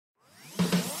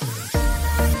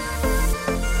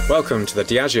Welcome to the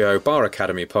Diageo Bar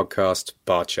Academy podcast,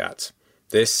 Bar Chat.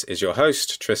 This is your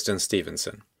host, Tristan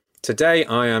Stevenson. Today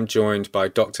I am joined by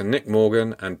Dr. Nick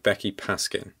Morgan and Becky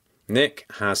Paskin. Nick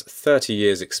has 30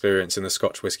 years' experience in the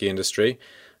Scotch whisky industry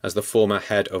as the former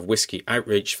head of whisky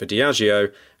outreach for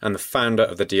Diageo and the founder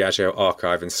of the Diageo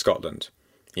Archive in Scotland.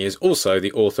 He is also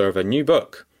the author of a new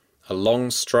book, A Long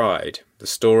Stride, the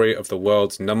story of the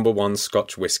world's #1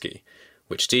 Scotch whisky,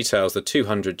 which details the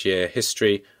 200-year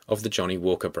history of the Johnnie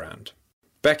Walker brand.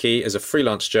 Becky is a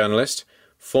freelance journalist,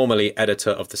 formerly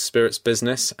editor of The Spirits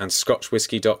Business and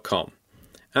ScotchWhisky.com,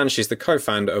 and she's the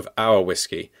co-founder of Our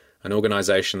Whisky, an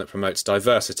organisation that promotes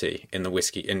diversity in the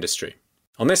whisky industry.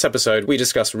 On this episode, we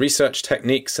discuss research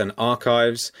techniques and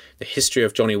archives, the history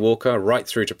of Johnnie Walker right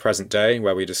through to present day,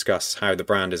 where we discuss how the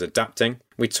brand is adapting.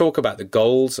 We talk about the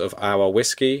goals of Our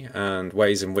Whisky and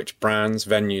ways in which brands,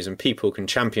 venues and people can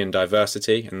champion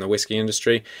diversity in the whisky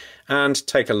industry, and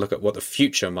take a look at what the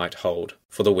future might hold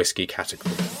for the whisky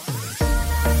category.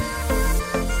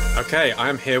 Okay, I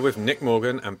am here with Nick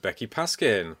Morgan and Becky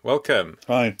Paskin. Welcome.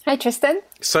 Hi. Hi, Tristan.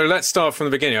 So let's start from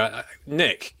the beginning.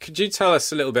 Nick, could you tell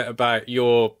us a little bit about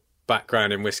your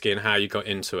background in whisky and how you got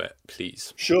into it,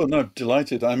 please? Sure, no,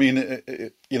 delighted. I mean,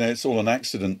 it's all an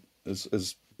accident,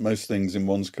 as most things in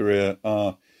one's career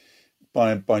are.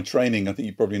 By training, I think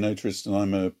you probably know, Tristan,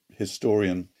 I'm a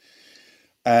historian.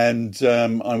 And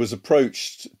I was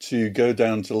approached to go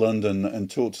down to London and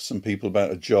talk to some people about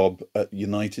a job at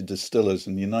United Distillers.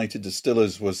 And United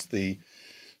Distillers was the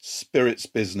spirits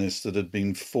business that had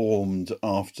been formed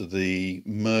after the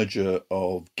merger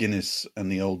of Guinness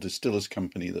and the old Distillers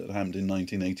Company that happened in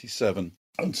 1987.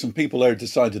 And some people there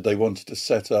decided they wanted to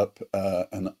set up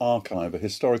an archive, a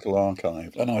historical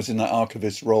archive. And I was in that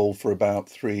archivist role for about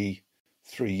three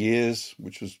years,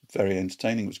 which was very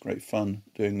entertaining. It was great fun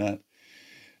doing that.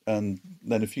 And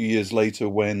then a few years later,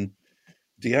 when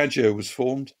Diageo was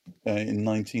formed in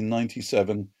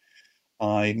 1997,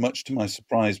 I, much to my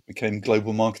surprise, became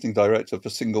Global Marketing Director for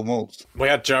Single Malts. We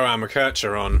had Joanne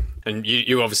McKercher on, and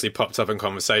you obviously popped up in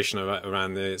conversation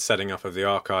around the setting up of the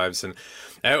archives. And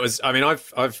it was, I mean,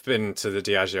 I've been to the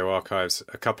Diageo archives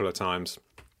a couple of times.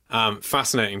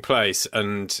 Fascinating place.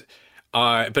 And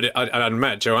I'd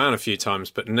met Joanne a few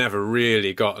times, but never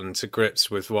really gotten to grips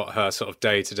with what her sort of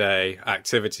day-to-day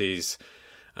activities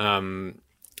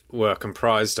were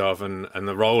comprised of and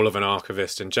the role of an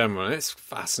archivist in general. And it's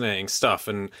fascinating stuff.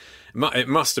 And it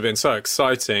must have been so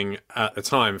exciting at the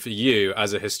time for you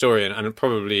as a historian, and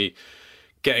probably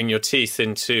getting your teeth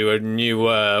into a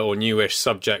newer or newish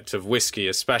subject of whiskey,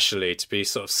 especially, to be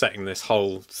sort of setting this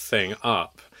whole thing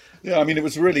up. Yeah, I mean, it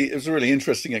was a really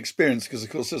interesting experience because, of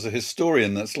course, as a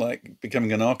historian, that's like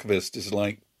becoming an archivist is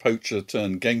like poacher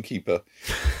turned gamekeeper.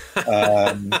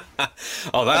 That's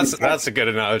a good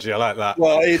analogy. I like that.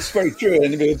 Well, it's very true,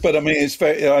 but I mean,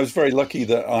 I was very lucky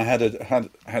that I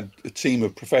had a team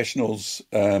of professionals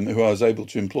who I was able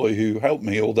to employ who helped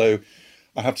me. Although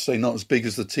I have to say, not as big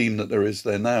as the team that there is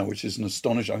there now, which is an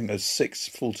astonishing. I think there's 6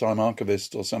 full-time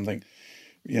archivists or something.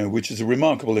 Which is a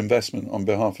remarkable investment on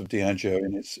behalf of Diageo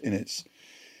in its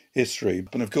history.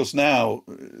 But of course, now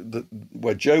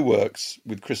where Joe works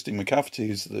with Christine McCafferty,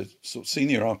 who's the sort of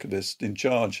senior archivist in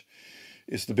charge,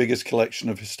 is the biggest collection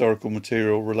of historical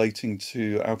material relating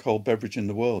to alcohol beverage in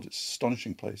the world. It's an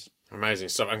astonishing place. Amazing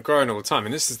stuff, and growing all the time.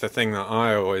 And this is the thing that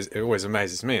it always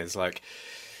amazes me. It's like,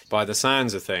 by the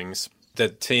sounds of things, the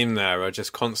team there are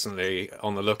just constantly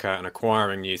on the lookout and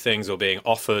acquiring new things or being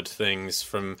offered things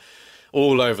from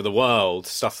all over the world,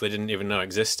 stuff they didn't even know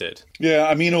existed. Yeah,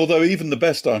 I mean, although even the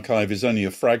best archive is only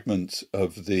a fragment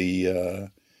of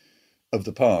the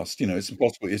past, it's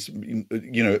impossible. It's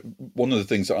one of the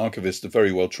things that archivists are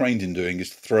very well trained in doing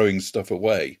is throwing stuff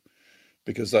away,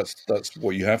 because that's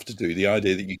what you have to do. The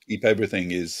idea that you keep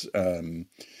everything is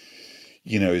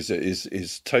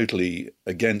totally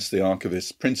against the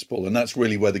archivist's principle, and that's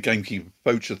really where the gamekeeper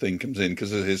poacher thing comes in.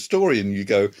 Because as a historian, you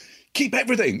go, keep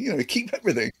everything, keep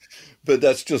everything. But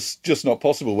that's just not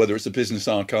possible, whether it's a business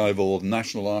archive or the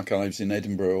National Archives in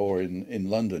Edinburgh or in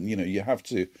London. You have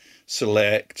to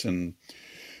select and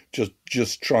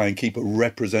just try and keep a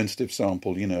representative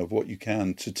sample, of what you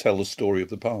can to tell the story of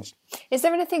the past. Is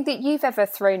there anything that you've ever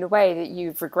thrown away that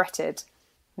you've regretted,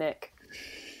 Nick?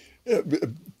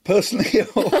 Personally,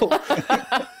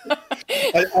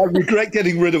 I regret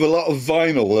getting rid of a lot of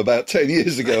vinyl about 10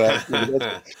 years ago, actually.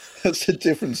 That's a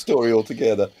different story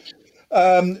altogether.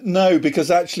 No,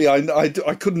 because actually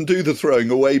I couldn't do the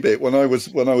throwing away bit when I was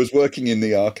working in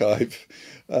the archive.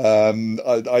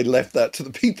 I left that to the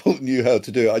people that knew how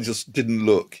to do it. I just didn't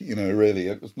look, really.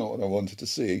 It was not what I wanted to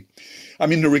see. I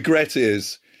mean, the regret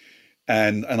is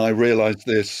And I realised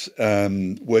this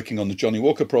working on the Johnny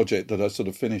Walker project that I sort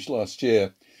of finished last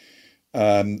year.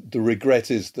 The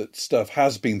regret is that stuff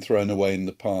has been thrown away in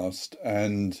the past,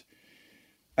 and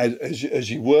as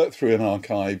you work through an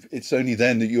archive, it's only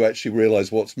then that you actually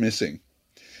realise what's missing.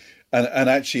 And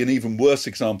actually, an even worse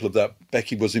example of that,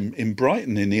 Becky, was in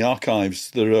Brighton, in the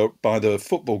archives that are by the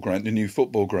football ground, the new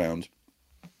football ground.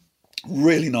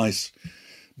 Really nice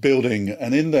building,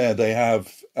 and in there they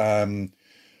have a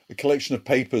collection of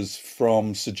papers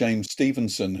from Sir James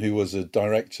Stevenson, who was a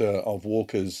director of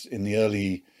Walker's in the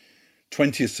early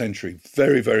 20th century.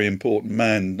 Very, very important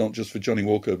man, not just for Johnny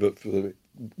Walker, but for the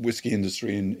whiskey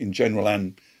industry in general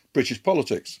and British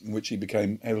politics, in which he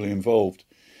became heavily involved.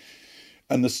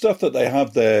 And the stuff that they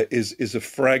have there is a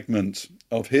fragment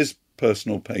of his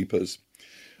personal papers.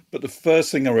 But the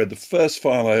first thing I read, the first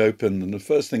file I opened, and the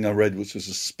first thing I read was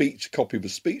a copy of a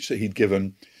speech that he'd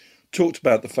given, talked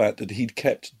about the fact that he'd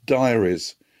kept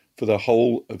diaries for the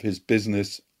whole of his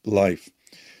business life.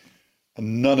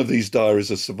 And none of these diaries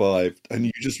have survived. And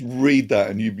you just read that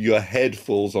and your head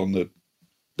falls on the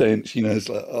bench, it's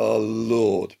like, oh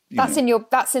Lord. That's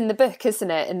in the book,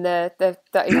 isn't it? In the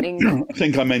opening. I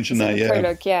think I mentioned that, yeah.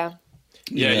 Prologue, yeah.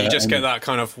 Yeah, you just get that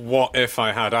kind of what if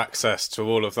I had access to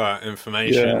all of that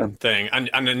information thing. And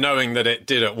then knowing that it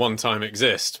did at one time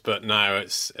exist, but now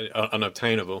it's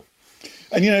unobtainable.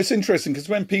 And, it's interesting because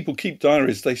when people keep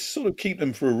diaries, they sort of keep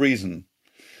them for a reason.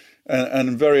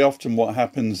 And very often what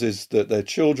happens is that their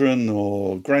children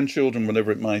or grandchildren,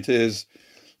 whatever it might is,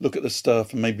 look at the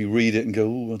stuff and maybe read it and go,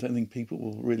 oh, I don't think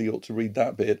people really ought to read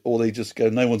that bit. Or they just go,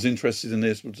 no one's interested in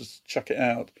this, we'll just chuck it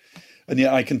out. And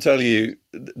yet I can tell you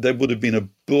there would have been a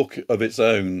book of its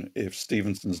own if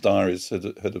Stevenson's diaries had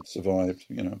survived,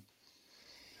 Yeah.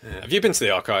 Have you been to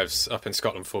the archives up in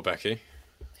Scotland before, Becky?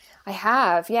 I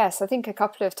have, yes. I think a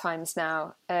couple of times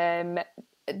now.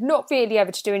 Not really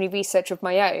ever to do any research of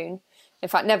my own. In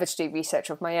fact, never to do research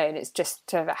of my own. It's just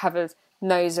to have a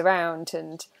nose around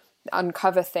and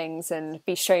uncover things and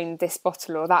be shown this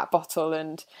bottle or that bottle,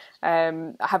 and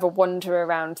have a wander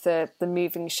around the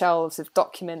moving shelves of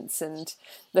documents and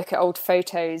look at old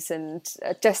photos, and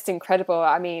just incredible.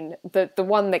 I mean, the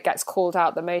one that gets called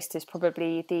out the most is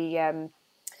probably the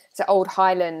old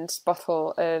Highland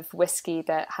bottle of whiskey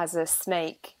that has a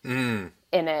snake in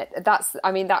it.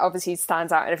 That obviously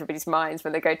stands out in everybody's minds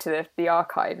when they go to the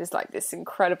archive. Is like this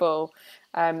incredible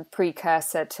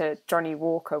precursor to Johnny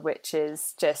Walker, which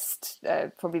is just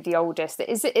probably the oldest.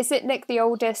 Is it Nick, the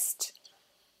oldest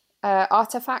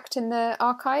artifact in the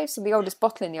archives, or the oldest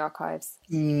bottle in the archives?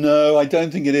 No, I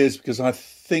don't think it is, because I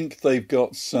think they've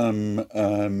got some.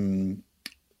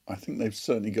 I think they've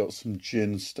certainly got some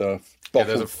gin stuff. Yeah,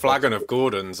 there's a flagon of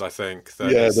Gordon's, I think,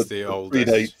 that is the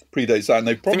oldest. Predates that. And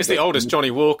I think it's the oldest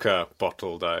Johnny Walker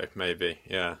bottle, though, maybe,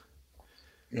 yeah.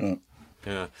 Yeah.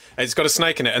 It's got a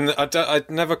snake in it, and I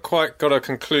never quite got a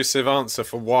conclusive answer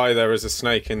for why there is a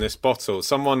snake in this bottle.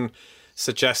 Someone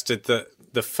suggested that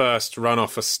the first run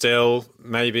off a still,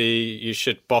 maybe you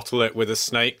should bottle it with a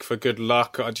snake for good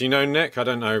luck. Do you know, Nick? I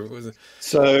don't know.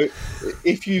 So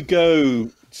if you go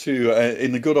to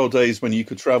in the good old days when you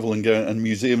could travel and go and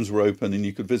museums were open and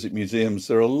you could visit museums,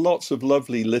 there are lots of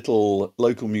lovely little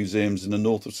local museums in the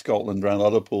north of Scotland, around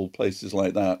Udderpool, places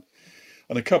like that,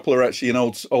 and a couple are actually in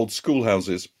old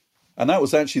schoolhouses. And that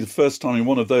was actually the first time in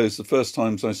one of those, the first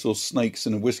times I saw snakes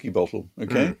in a whiskey bottle.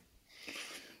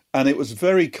 And it was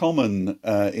very common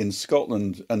in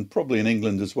Scotland, and probably in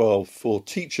England as well, for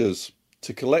teachers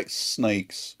to collect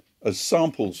snakes as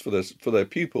samples for their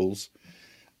pupils,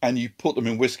 and you put them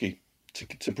in whiskey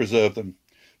to preserve them.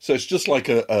 So it's just like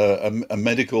a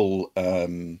medical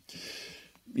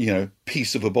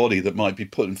piece of a body that might be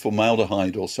put in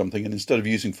formaldehyde or something, and instead of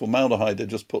using formaldehyde, they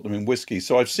just put them in whiskey.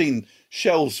 So I've seen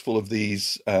shelves full of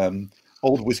these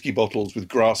old whiskey bottles with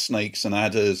grass snakes and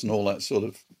adders and all that sort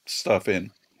of stuff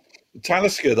in.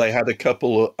 Talisker, they had a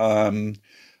couple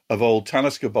of old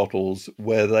Talisker bottles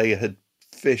where they had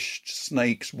fished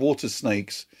snakes, water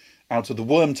snakes, out of the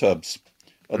worm tubs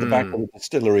at the back of the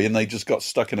distillery, and they just got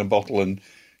stuck in a bottle and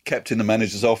kept in the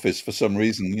manager's office for some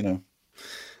reason,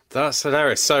 That's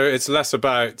hilarious. So it's less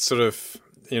about sort of,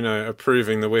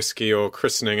 approving the whiskey or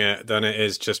christening it than it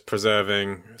is just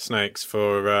preserving snakes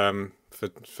for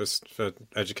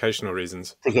educational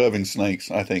reasons. Preserving snakes,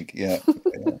 I think, yeah.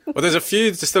 Well, there's a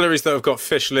few distilleries that have got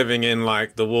fish living in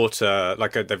like the water,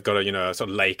 like they've got a sort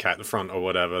of lake at the front or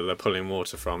whatever they're pulling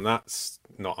water from. That's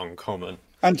not uncommon.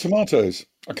 And tomatoes.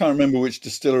 I can't remember which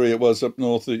distillery it was up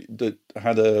north that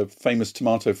had a famous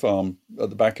tomato farm at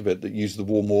the back of it that used the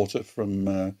warm water from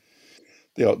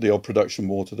the old production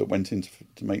water that went into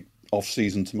to make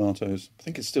off-season tomatoes. I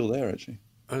think it's still there, actually.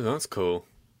 Oh, that's cool.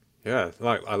 Yeah,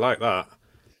 I like that.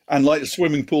 And like the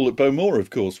swimming pool at Bowmore, of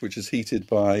course, which is heated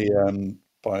by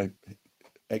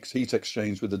heat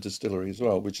exchange with the distillery as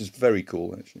well, which is very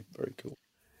cool, actually, very cool.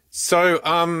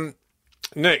 So,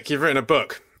 Nick, you've written a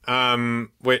book,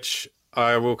 which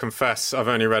I will confess I've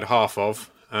only read half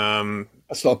of.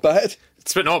 That's not bad.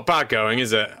 It's been not bad going,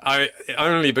 is it?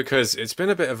 Only because it's been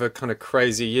a bit of a kind of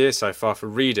crazy year so far for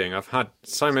reading. I've had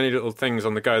so many little things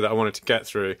on the go that I wanted to get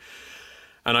through,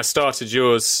 and I started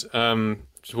yours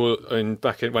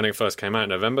back when it first came out,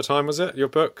 November time, was it? Your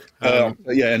book? Yeah,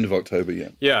 end of October. Yeah.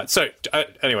 Yeah. So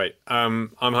anyway,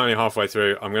 I'm only halfway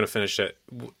through. I'm going to finish it.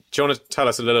 Do you want to tell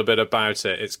us a little bit about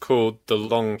it? It's called The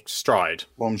Long Stride.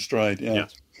 Long Stride. Yeah.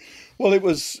 Well, it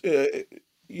was.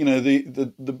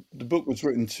 The book was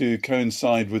written to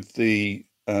coincide with the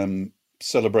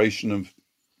celebration of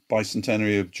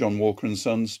bicentenary of John Walker and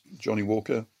Sons, Johnnie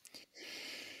Walker.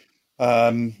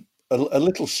 A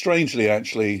little strangely,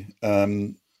 actually,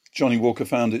 Johnnie Walker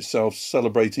found itself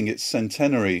celebrating its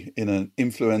centenary in an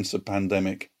influenza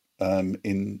pandemic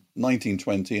in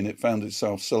 1920, and it found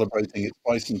itself celebrating its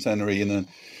bicentenary in a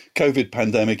COVID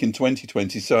pandemic in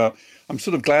 2020. So I'm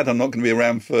sort of glad I'm not going to be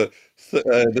around for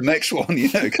the next one,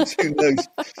 because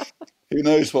who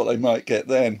knows what they might get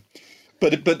then.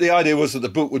 But the idea was that the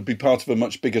book would be part of a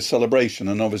much bigger celebration,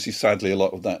 and obviously, sadly, a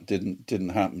lot of that didn't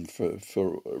happen for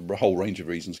a whole range of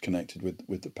reasons connected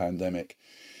with the pandemic.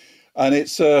 And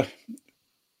it's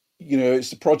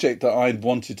it's a project that I'd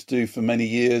wanted to do for many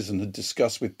years and had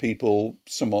discussed with people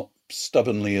somewhat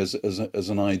stubbornly as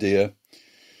an idea.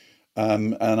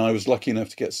 And I was lucky enough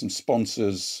to get some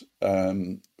sponsors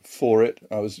for it.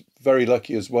 I was very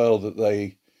lucky as well that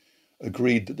they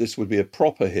agreed that this would be a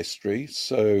proper history.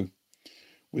 So,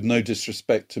 with no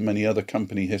disrespect to many other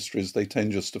company histories, they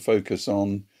tend just to focus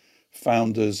on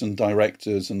founders and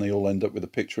directors, and they all end up with a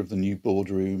picture of the new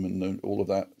boardroom and all of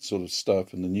that sort of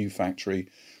stuff and the new factory.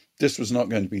 This was not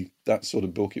going to be that sort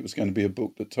of book. It was going to be a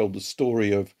book that told the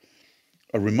story of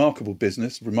a remarkable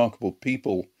business, remarkable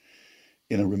people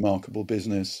in a remarkable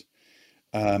business,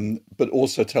 but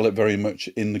also tell it very much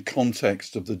in the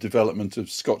context of the development of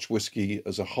Scotch whisky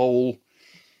as a whole,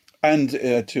 and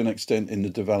to an extent in the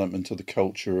development of the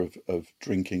culture of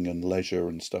drinking and leisure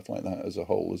and stuff like that as a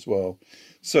whole as well.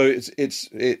 So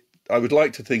I would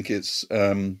like to think it's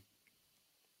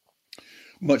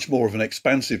much more of an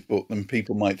expansive book than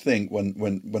people might think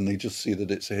when they just see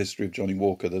that it's a history of Johnnie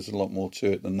Walker. There's a lot more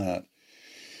to it than that.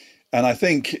 And I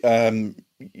think, it's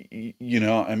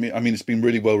been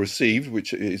really well received,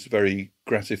 which is very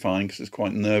gratifying because it's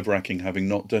quite nerve-wracking having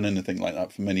not done anything like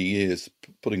that for many years.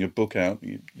 Putting a book out,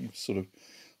 you sort of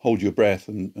hold your breath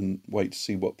and wait to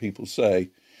see what people say.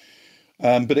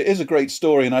 But it is a great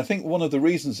story. And I think one of the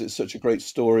reasons it's such a great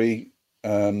story,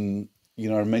 I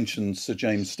mentioned Sir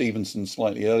James Stevenson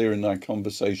slightly earlier in our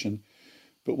conversation,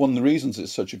 but one of the reasons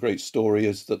it's such a great story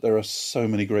is that there are so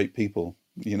many great people,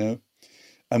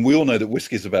 And we all know that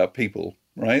whiskey is about people,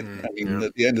 right?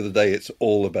 At the end of the day, it's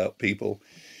all about people.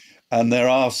 And there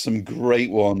are some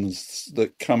great ones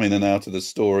that come in and out of the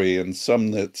story, and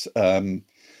some that I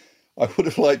would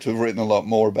have liked to have written a lot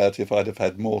more about if I'd have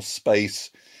had more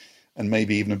space and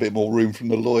maybe even a bit more room from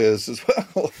the lawyers as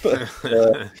well.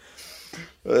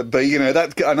 But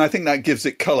that, and I think that gives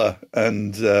it colour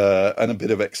and a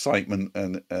bit of excitement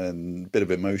and a bit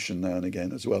of emotion now and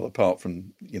again as well. Apart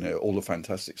from all the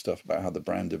fantastic stuff about how the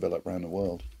brand developed around the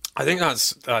world. I think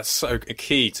that's so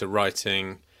key to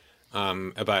writing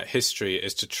about history,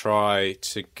 is to try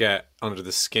to get under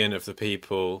the skin of the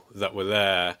people that were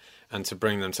there and to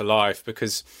bring them to life,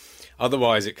 because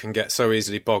otherwise it can get so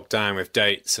easily bogged down with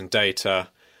dates and data.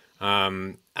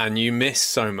 And you miss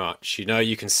so much.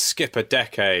 You can skip a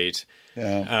decade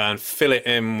and fill it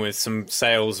in with some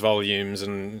sales volumes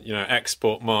and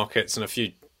export markets and a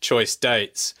few choice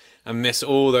dates, and miss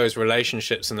all those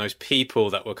relationships and those people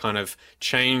that were kind of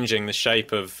changing the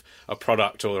shape of a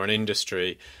product or an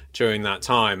industry during that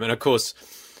time. And of course,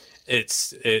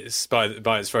 it's by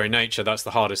its very nature, that's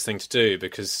the hardest thing to do,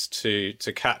 because to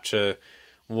capture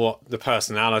what the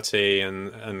personality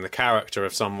and the character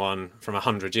of someone from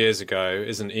 100 years ago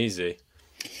isn't easy.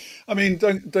 I mean,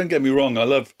 don't get me wrong. I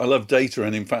love data,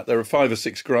 and in fact, there are 5 or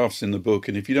 6 graphs in the book.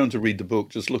 And if you don't want to read the book,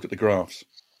 just look at the graphs,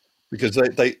 because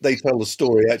they tell the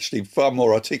story actually far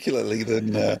more articulately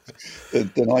than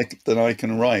I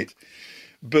can write.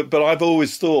 But I've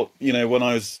always thought, when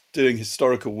I was doing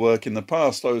historical work in the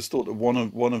past, I always thought that one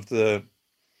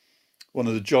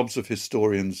of the jobs of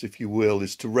historians, if you will,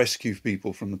 is to rescue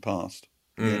people from the past,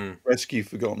 rescue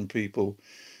forgotten people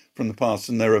from the past.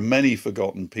 And there are many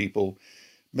forgotten people,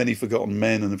 Many Forgotten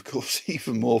Men, and of course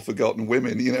even more forgotten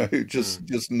women, who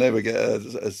just never get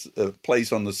a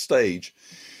place on the stage.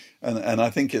 And I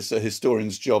think it's a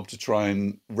historian's job to try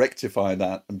and rectify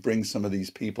that and bring some of these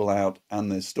people out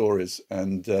and their stories.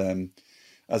 And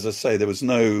as I say, there was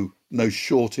no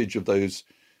shortage of those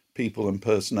people and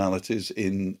personalities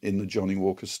in the Johnnie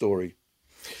Walker story.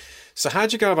 So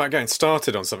how'd you go about getting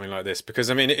started on something like this?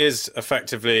 Because, I mean, it is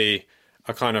effectively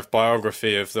a kind of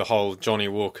biography of the whole Johnnie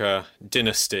Walker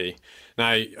dynasty.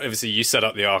 Now, obviously, you set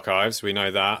up the archives. We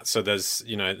know that. So there's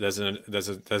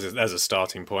a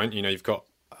starting point. You've got,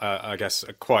 I guess,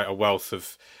 quite a wealth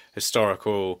of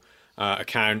historical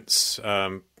accounts,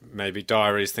 maybe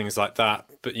diaries, things like that.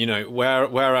 But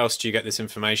where else do you get this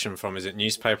information from? Is it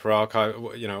newspaper archive?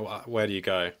 Where do you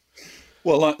go?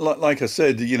 Well, like I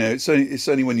said, it's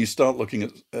only when you start looking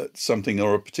at something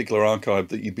or a particular archive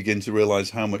that you begin to realise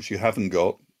how much you haven't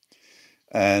got.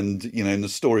 And, in the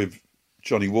story of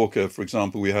Johnnie Walker, for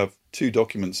example, we have 2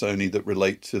 documents only that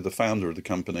relate to the founder of the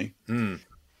company.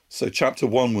 So chapter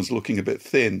 1 was looking a bit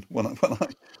thin when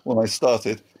I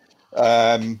started.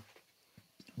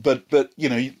 But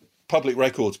public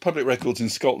records in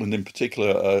Scotland in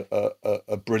particular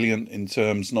are brilliant in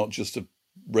terms not just of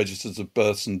registers of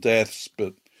births and deaths,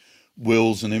 but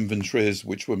wills and inventories,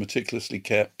 which were meticulously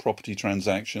kept, property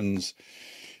transactions.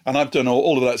 And I've done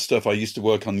all of that stuff I used to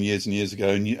work on years and years ago.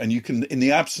 And you can, in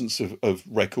the absence of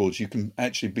records, you can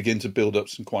actually begin to build up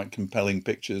some quite compelling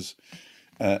pictures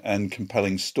and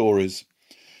compelling stories.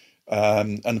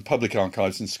 And the public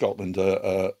archives in Scotland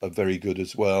are very good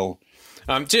as well.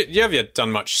 Have you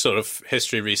done much sort of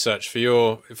history research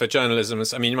for journalism?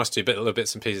 I mean, you must do little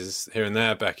bits and pieces here and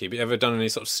there, Becky, but you ever done any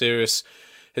sort of serious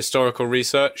historical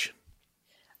research?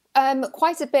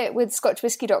 Quite a bit with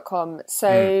scotchwhiskey.com.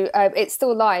 So it's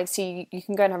still live, so you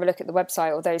can go and have a look at the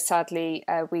website, although sadly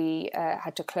we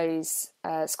had to close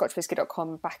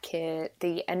scotchwhiskey.com back at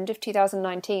the end of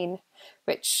 2019,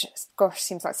 which, gosh,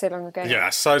 seems like so long ago.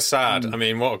 Yeah, so sad. I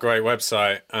mean, what a great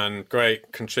website and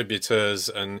great contributors.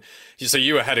 And so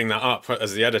you were heading that up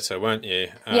as the editor, weren't you?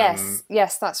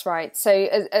 Yes, that's right. So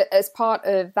as part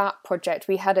of that project,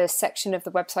 we had a section of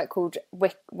the website called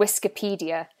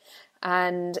Whiskipedia.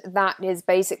 And that is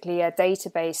basically a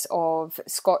database of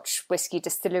Scotch whisky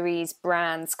distilleries,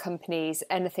 brands, companies,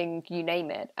 anything, you name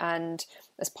it. And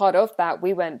as part of that,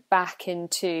 we went back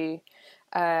into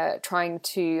trying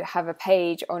to have a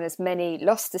page on as many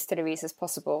lost distilleries as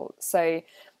possible. So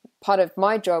part of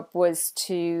my job was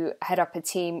to head up a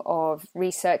team of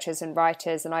researchers and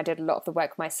writers, and I did a lot of the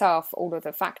work myself, all of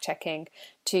the fact checking,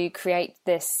 to create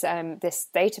this this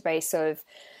database of.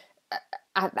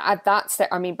 At that step,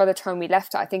 I mean, by the time we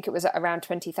left it, I think it was at around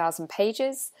 20,000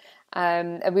 pages.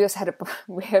 And we also had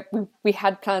we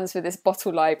had plans for this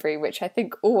bottle library, which I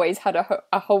think always had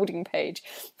a holding page.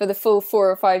 For the full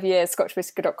 4 or 5 years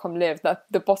scotchwhiskey.com lived,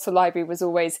 the bottle library was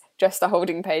always just a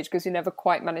holding page because we never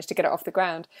quite managed to get it off the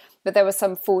ground. But there were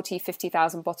some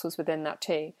 50,000 bottles within that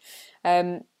too.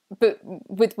 But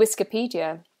with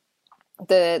Whiskipedia,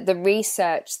 the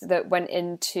research that went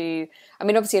into, I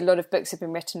mean, obviously a lot of books have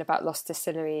been written about lost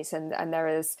distilleries, and there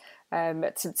is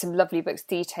some lovely books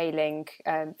detailing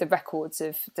the records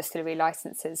of distillery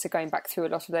licenses. So going back through a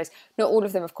lot of those, not all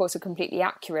of them, of course, are completely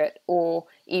accurate or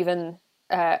even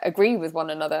agree with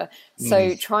one another.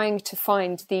 So trying to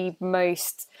find the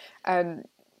most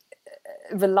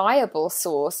reliable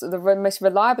source, the most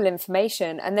reliable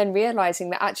information, and then realizing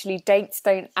that actually dates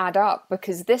don't add up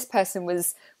because this person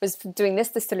was doing this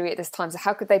distillery at this time, so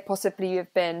how could they possibly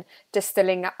have been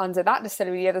distilling under that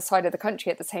distillery the other side of the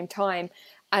country at the same time?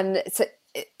 And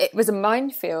it was a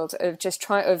minefield of just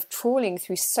trawling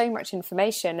through so much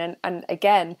information, and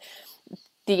again,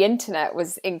 the internet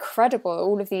was incredible.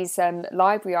 All of these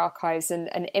library archives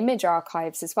and image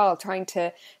archives as well, trying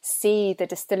to see the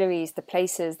distilleries, the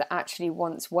places that actually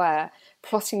once were,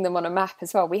 plotting them on a map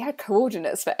as well. We had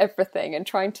coordinates for everything and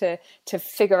trying to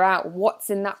figure out what's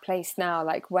in that place now,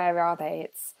 like where are they?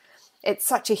 It's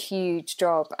such a huge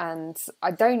job, and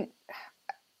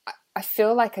I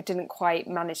feel like I didn't quite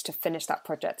manage to finish that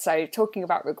project. So talking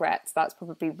about regrets, that's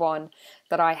probably one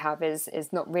that I have is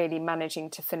not really managing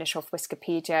to finish off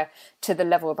Whiskipedia to the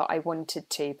level that I wanted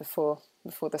to before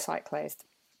the site closed.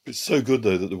 It's so good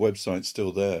though that the website's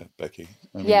still there, Becky.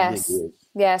 I mean, yes, it really is.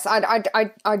 Yes.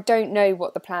 I don't know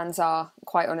what the plans are,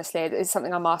 quite honestly. It's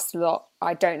something I'm asked a lot.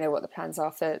 I don't know what the plans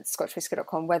are for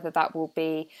scotchwhiskey.com, whether that will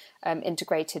be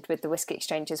integrated with the Whisky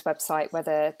Exchange's website,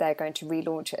 whether they're going to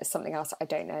relaunch it as something else, I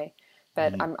don't know.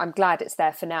 But I'm glad it's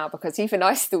there for now, because even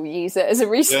I still use it as a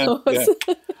resource.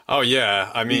 Yeah. Oh,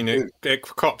 yeah. I mean, it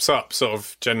crops up sort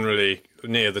of generally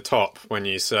near the top when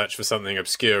you search for something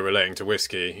obscure relating to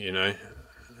whiskey.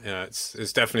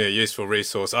 It's definitely a useful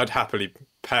resource. I'd happily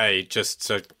pay just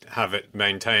to have it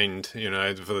maintained,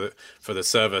 for the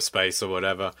server space or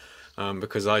whatever,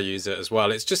 because I use it as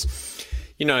well. It's just,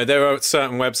 there are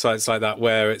certain websites like that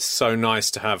where it's so nice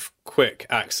to have quick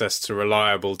access to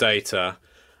reliable data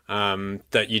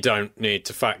that you don't need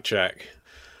to fact check.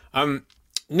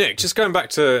 Nick, just going back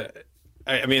to,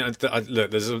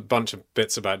 look, there's a bunch of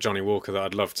bits about Johnnie Walker that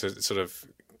I'd love to sort of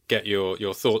get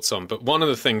your thoughts on. But one of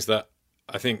the things that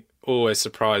I think always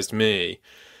surprised me,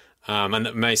 and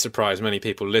that may surprise many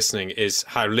people listening, is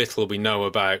how little we know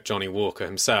about Johnnie Walker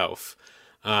himself.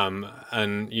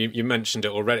 And you mentioned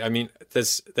it already. I mean,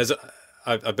 there's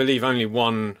I believe only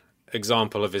one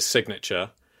example of his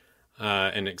signature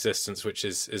in existence, which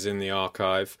is in the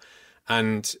archive,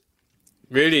 and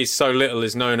really so little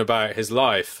is known about his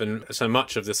life, and so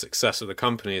much of the success of the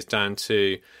company is down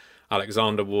to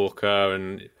Alexander Walker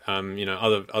and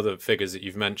other figures that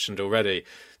you've mentioned already.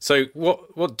 So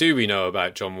what do we know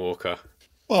about John Walker?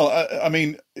 Well, I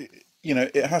mean,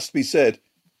 it has to be said,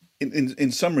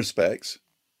 in some respects,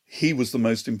 he was the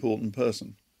most important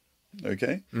person.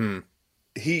 Okay,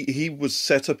 he was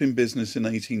set up in business in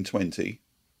 1820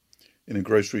 in a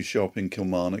grocery shop in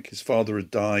Kilmarnock. His father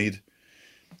had died.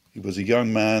 He was a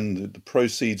young man. The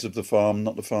proceeds of the farm,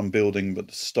 not the farm building, but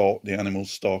the stock, the animal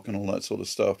stock and all that sort of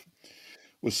stuff,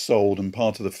 was sold. And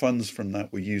part of the funds from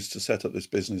that were used to set up this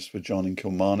business for John in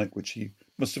Kilmarnock, which he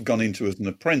must have gone into as an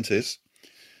apprentice.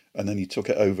 And then he took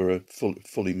it over,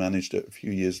 fully managed it a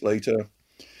few years later.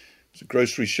 It was a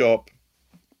grocery shop.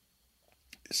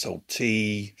 It sold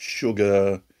tea,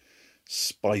 sugar,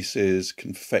 spices,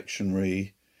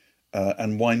 confectionery,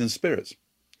 and wine and spirits.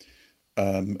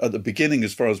 At the beginning,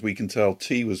 as far as we can tell,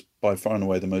 tea was by far and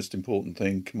away the most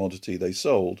important commodity they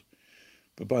sold.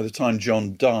 But by the time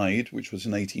John died, which was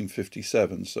in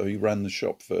 1857, so he ran the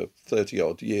shop for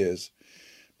 30-odd years,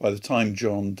 by the time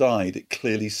John died, it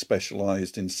clearly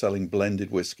specialised in selling blended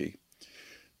whiskey,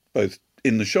 both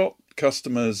in the shop,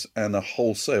 customers, and a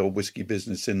wholesale whiskey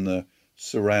business in the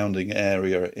surrounding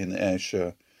area in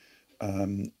Ayrshire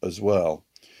as well.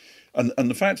 And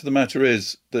the fact of the matter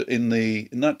is that in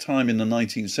that time in the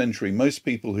 19th century, most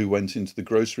people who went into the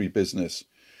grocery business,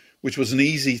 which was an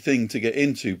easy thing to get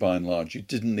into by and large, you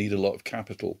didn't need a lot of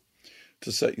capital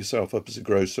to set yourself up as a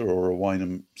grocer or a wine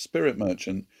and spirit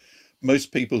merchant.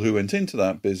 Most people who went into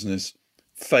that business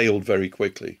failed very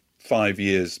quickly, 5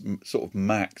 years sort of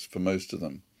max for most of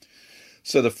them.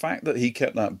 So the fact that he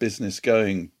kept that business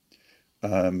going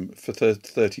for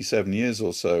 37 years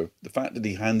or so, the fact that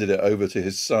he handed it over to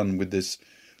his son with this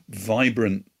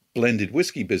vibrant blended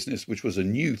whiskey business, which was a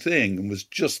new thing and was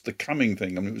just the coming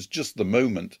thing. I mean, it was just the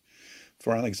moment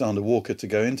for Alexander Walker to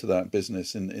go into that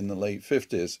business in the late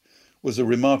 50s, was a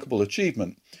remarkable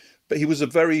achievement. But he was a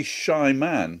very shy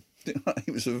man.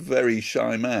 He was a very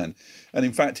shy man. And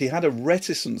in fact, he had a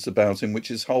reticence about him, which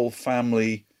his whole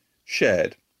family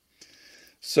shared.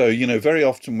 So, very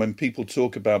often when people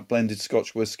talk about blended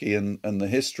Scotch whisky and the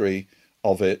history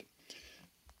of it,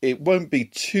 it won't be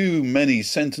too many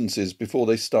sentences before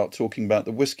they start talking about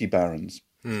the whiskey barons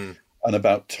and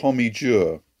about Tommy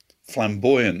Dewar,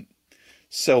 flamboyant,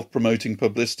 self-promoting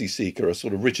publicity seeker, a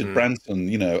sort of Richard Branson,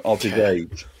 of his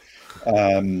age.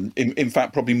 In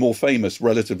fact, probably more famous,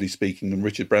 relatively speaking, than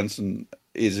Richard Branson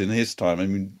is in his time. I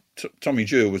mean, Tommy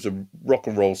Dewar was a rock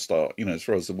and roll star, as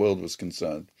far as the world was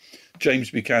concerned. James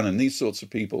Buchanan, these sorts of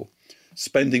people,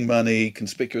 spending money,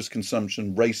 conspicuous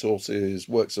consumption, racehorses,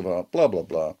 works of art, blah, blah,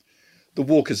 blah. The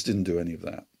Walkers didn't do any of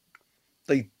that.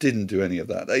 They didn't do any of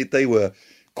that. They were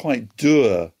quite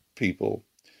dour people.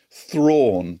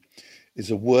 Thrawn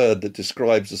is a word that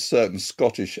describes a certain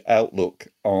Scottish outlook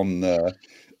on the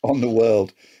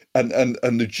world. And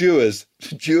the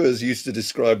Dewars used to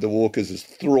describe the Walkers as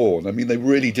thrawn. I mean, they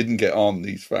really didn't get on,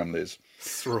 these families.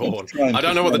 Thrawn. I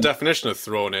don't know what the definition of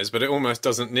thrawn is, but it almost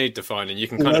doesn't need defining. You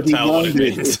can kind of tell what it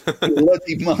means.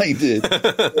 Bloody-minded.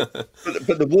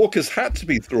 but the Walkers had to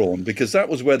be thrawn because that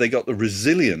was where they got the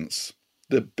resilience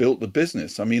that built the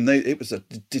business. I mean, it was a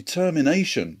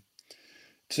determination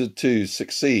to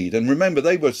succeed. And remember,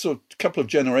 they were sort of a couple of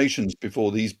generations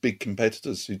before these big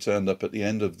competitors who turned up at the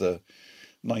end of the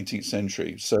 19th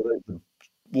century. So the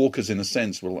Walkers, in a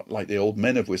sense, were like the old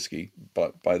men of whiskey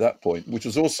by that point, which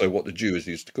was also what the Dewars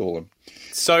used to call them.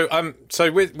 So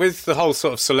with the whole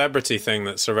sort of celebrity thing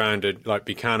that surrounded like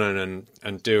Buchanan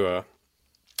and Dewar,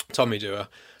 Tommy Dewar.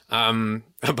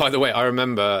 By the way,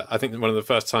 I think one of the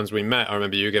first times we met, I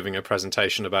remember you giving a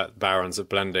presentation about barons of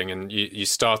blending, and you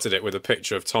started it with a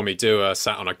picture of Tommy Dewar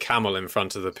sat on a camel in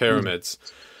front of the pyramids.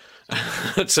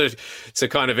 to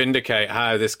kind of indicate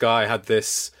how this guy had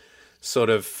this sort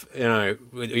of,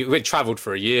 we travelled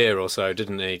for a year or so,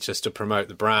 didn't he, just to promote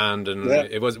the brand, and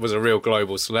it was a real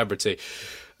global celebrity.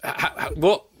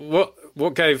 What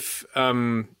gave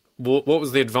what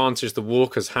was the advantage the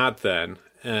Walkers had then,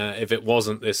 if it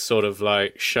wasn't this sort of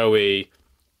like showy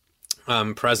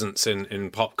presence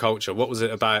in pop culture? What was it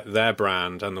about their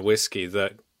brand and the whiskey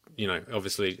that,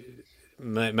 obviously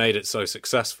made it so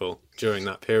successful during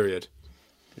that period?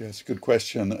 Yeah, it's a good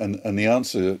question, and the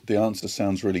answer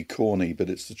sounds really corny, but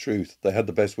it's the truth. They had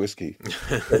the best whiskey.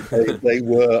 They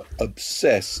were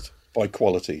obsessed by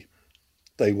quality.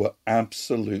 They were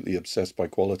absolutely obsessed by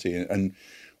quality, and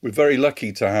we're very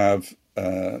lucky to have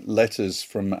letters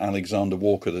from Alexander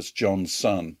Walker, that's John's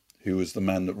son, who was the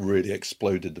man that really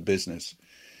exploded the business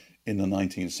in the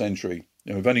 19th century.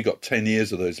 We've only got 10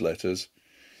 years of those letters.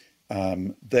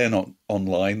 They're not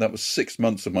online. That was 6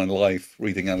 months of my life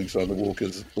reading Alexander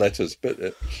Walker's letters, but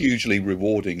hugely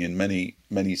rewarding in many,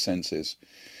 many senses.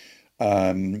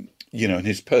 And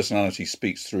his personality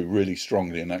speaks through really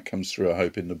strongly, and that comes through, I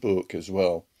hope, in the book as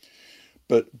well.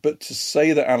 But to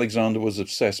say that Alexander was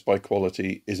obsessed by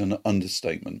quality is an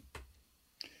understatement.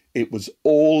 It was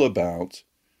all about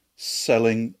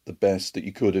selling the best that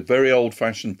you could, a very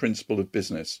old-fashioned principle of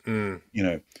business.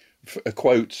 A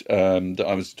quote that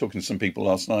I was talking to some people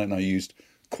last night, and I used,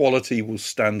 quality will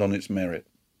stand on its merit.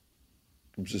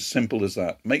 It was as simple as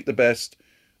that. Make the best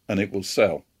and it will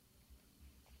sell.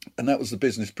 And that was the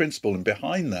business principle. And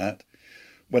behind that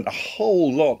went a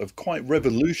whole lot of quite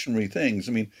revolutionary things.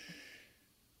 I mean,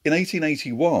 in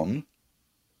 1881,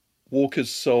 Walkers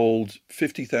sold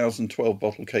 50,000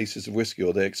 12-bottle cases of whiskey,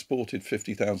 or they exported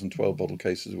 50,000 12-bottle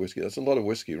cases of whiskey. That's a lot of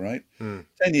whiskey, right? 10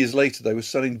 years later, they were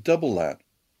selling double that.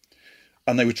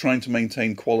 And they were trying to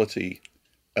maintain quality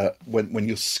when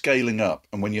you're scaling up,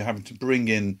 and when you're having to bring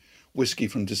in whiskey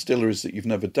from distilleries that you've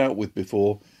never dealt with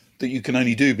before, that you can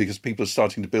only do because people are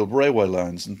starting to build railway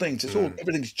lines and things. It's all,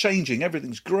 everything's changing,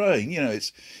 everything's growing.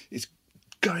 It's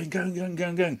going,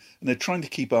 and they're trying to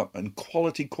keep up. And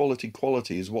quality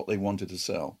is what they wanted to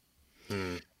sell.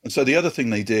 And so the other thing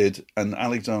they did, and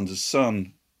Alexander's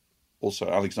son, also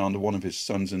Alexander, one of his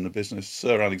sons in the business,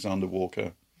 Sir Alexander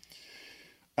Walker,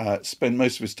 spent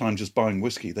most of his time just buying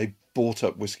whiskey. They bought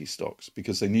up whiskey stocks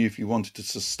because they knew if you wanted to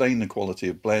sustain the quality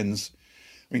of blends.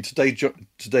 I mean,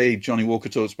 today Johnny Walker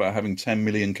talks about having 10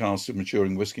 million casks of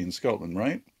maturing whiskey in Scotland,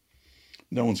 right?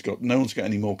 No one's got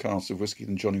any more casks of whiskey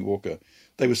than Johnny Walker.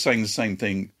 They were saying the same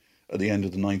thing at the end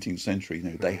of the 19th century.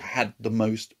 They had the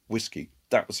most whiskey.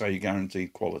 That was how you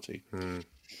guaranteed quality.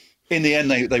 In the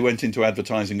end, they went into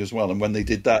advertising as well, and when they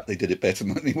did that, they did it better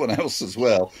than anyone else as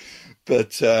well.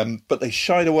 But they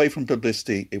shied away from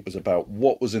publicity. It was about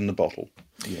what was in the bottle.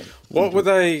 Yeah. What were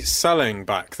they selling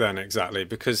back then exactly?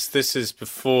 Because this is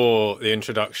before the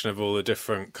introduction of all the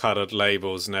different coloured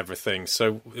labels and everything.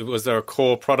 So was there a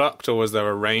core product, or was there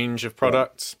a range of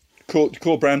products?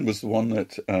 Core brand was the one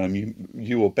that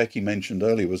you or Becky mentioned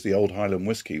earlier, was the Old Highland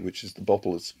whiskey, which is the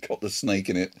bottle that's got the snake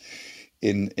in it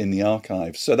in the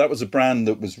archive. So that was a brand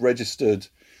that was registered,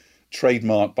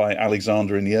 trademarked by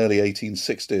Alexander in the early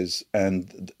 1860s,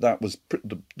 and that was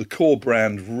the core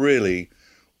brand really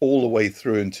all the way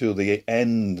through until the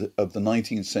end of the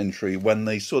 19th century, when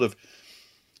they sort of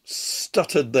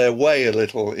stuttered their way a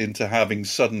little into having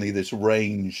suddenly this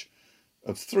range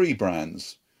of 3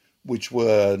 brands, which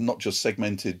were not just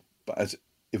segmented as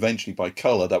eventually by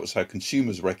colour. That was how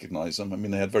consumers recognised them. I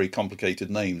mean, they had very complicated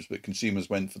names, but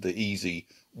consumers went for the easy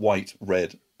white,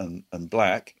 red and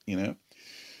black,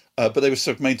 but they were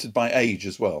segmented by age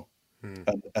as well.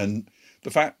 And the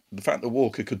fact that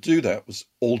Walker could do that was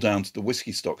all down to the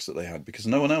whiskey stocks that they had, because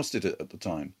no one else did it at the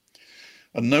time.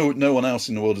 And no one else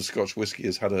in the world of Scotch whiskey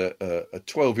has had a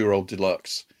 12-year-old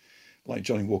deluxe like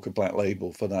Johnny Walker Black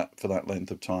Label for that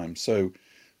length of time. So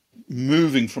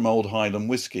moving from Old Highland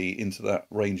whiskey into that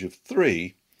range of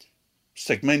 3,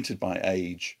 segmented by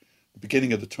age, the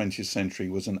beginning of the 20th century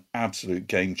was an absolute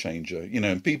game changer.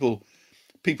 And people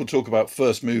talk about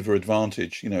first mover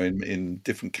advantage, in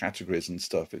different categories and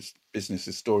stuff. It's business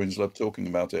historians love talking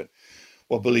about it.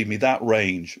 Well, believe me, that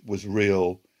range was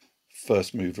real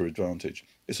first mover advantage.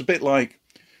 It's a bit like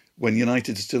when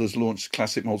United Distillers launched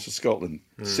Classic Malts of Scotland,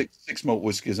 six malt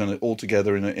whiskies and all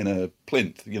together in a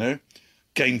plinth,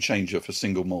 game changer for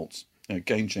single malts,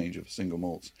 game changer for single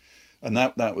malts. And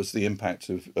that was the impact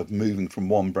of moving from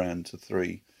 1 brand to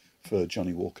 3 for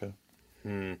Johnny Walker.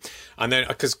 And then,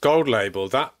 because Gold Label,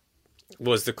 that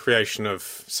was the creation of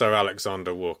Sir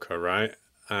Alexander Walker, right?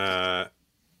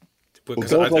 Well,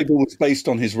 Gold Label was based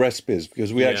on his recipes,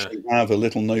 because we Yeah. actually have a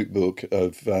little notebook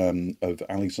of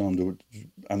Alexander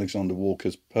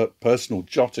Walker's personal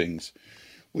jottings,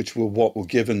 which were what were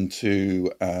given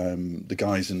to the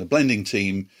guys in the blending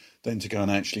team, then to go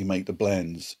and actually make the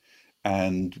blends.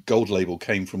 And Gold Label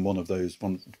came from one of the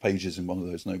pages in one of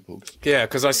those notebooks. Yeah,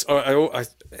 because I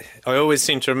always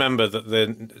seem to remember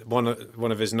that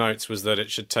one of his notes was that it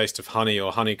should taste of honey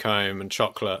or honeycomb and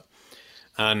chocolate.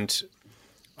 And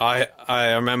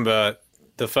I remember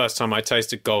the first time I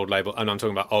tasted Gold Label, and I'm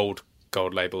talking about old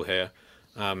Gold Label here,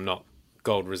 not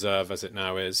Gold Reserve as it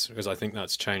now is, because I think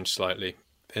that's changed slightly,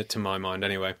 to my mind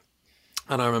anyway.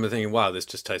 And I remember thinking, wow, this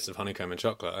just tastes of honeycomb and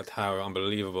chocolate. How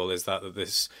unbelievable is that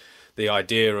the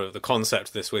idea of the concept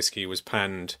of this whiskey was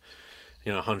penned,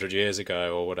 100 years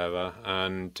ago or whatever,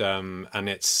 and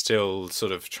it's still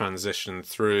sort of transitioned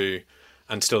through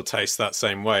and still tastes that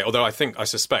same way. Although I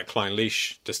suspect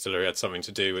Clynelish Distillery had something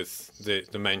to do with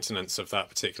the maintenance of that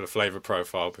particular flavour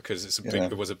profile, because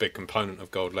it was a big component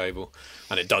of Gold Label,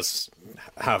 and it does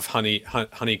have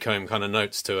honeycomb kind of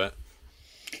notes to it.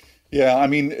 Yeah, I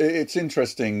mean, it's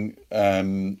interesting.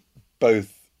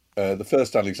 Both the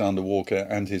first Alexander Walker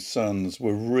and his sons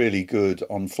were really good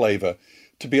on flavour.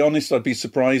 To be honest, I'd be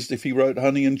surprised if he wrote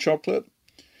honey and chocolate,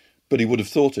 but he would have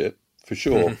thought it for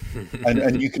sure.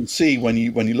 and you can see when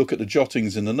you look at the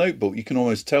jottings in the notebook, you can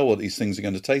almost tell what these things are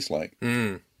going to taste like.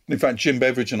 In fact, Jim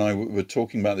Beveridge and I were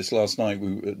talking about this last night.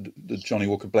 The Johnnie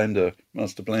Walker Blender,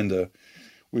 Master Blender,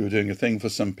 we were doing a thing for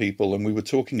some people, and we were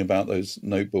talking about those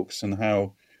notebooks and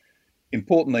how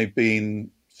important they've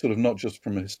been, sort of not just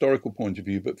from a historical point of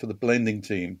view, but for the blending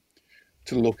team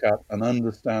to look at and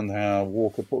understand how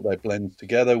Walker put their blends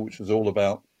together, which was all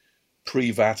about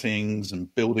pre-vattings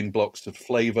and building blocks of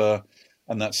flavour.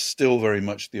 And that's still very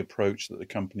much the approach that the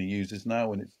company uses now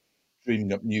when it's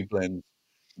dreaming up new blends,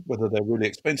 whether they're really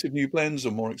expensive new blends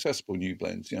or more accessible new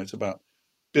blends. It's about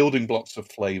building blocks of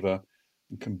flavour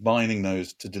and combining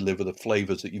those to deliver the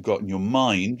flavours that you've got in your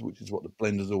mind, which is what the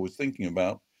blender's always thinking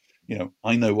about.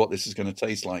 I know what this is going to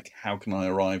taste like. How can I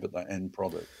arrive at that end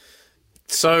product?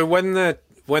 So when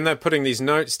they're putting these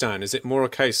notes down, is it more a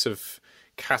case of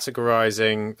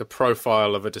categorizing the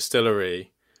profile of a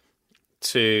distillery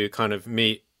to kind of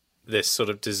meet this sort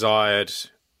of desired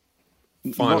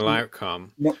final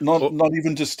outcome? Not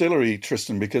even distillery,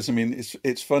 Tristan, because I mean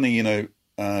it's funny, and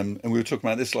we were talking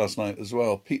about this last night as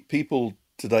well. People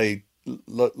today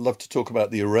love to talk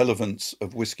about the irrelevance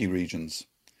of whiskey regions.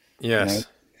 Yes.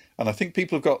 And I think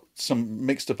people have got some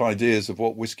mixed up ideas of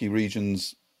what whiskey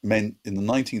regions meant in the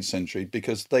 19th century,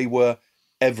 because they were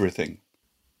everything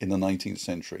in the 19th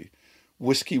century.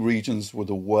 Whiskey regions were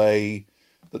the way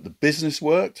that the business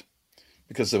worked,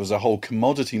 because there was a whole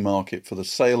commodity market for the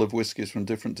sale of whiskies from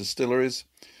different distilleries.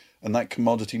 And that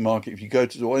commodity market, if you go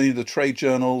to any of the trade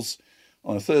journals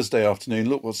on a Thursday afternoon,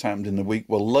 look what's happened in the week.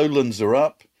 Well, Lowlands are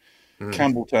up,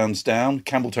 Campbelltown's down.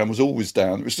 Campbelltown was always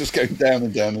down. It was just going down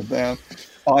and down and down.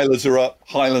 Islers are up,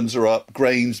 Highlands are up,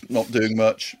 grains not doing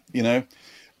much,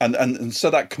 and so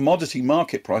that commodity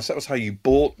market price, that was how you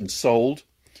bought and sold,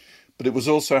 but it was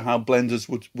also how blenders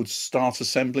would start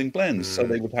assembling blends. So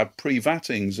they would have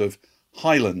pre-vattings of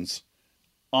Highlands,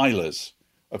 Islers,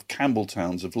 of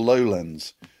Campbelltowns, of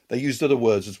Lowlands. They used other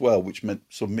words as well, which meant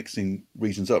sort of mixing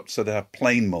regions up. So they have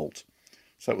plain malt.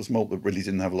 So that was malt that really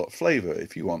didn't have a lot of flavour,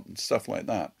 if you want, and stuff like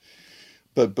that.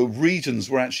 But regions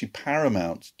were actually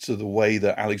paramount to the way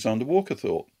that Alexander Walker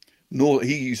thought.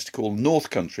 He used to call North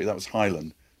Country, that was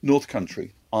Highland, North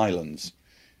Country, Islands,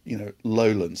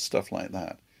 Lowlands, stuff like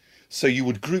that. So you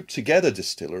would group together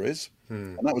distilleries,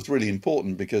 and that was really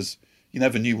important because you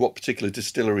never knew what particular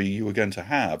distillery you were going to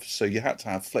have. So you had to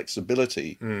have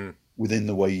flexibility within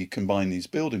the way you combine these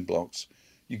building blocks.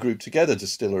 You group together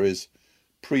distilleries,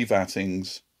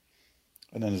 pre-vattings,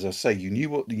 and then, as I say, you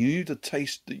knew the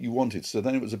taste that you wanted. So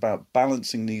then it was about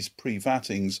balancing these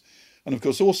pre-vattings. And of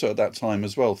course, also at that time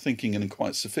as well, thinking in a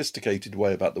quite sophisticated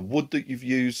way about the wood that you've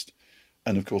used.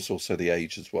 And of course, also the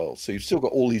age as well. So you've still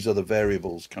got all these other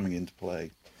variables coming into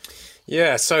play.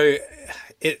 Yeah, so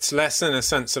it's less in a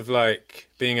sense of like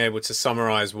being able to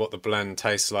summarize what the blend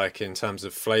tastes like in terms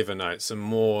of flavor notes, and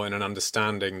more in an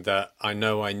understanding that I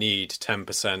know I need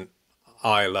 10%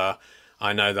 Islay,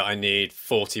 I know that I need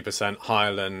 40%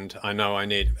 Highland, I know I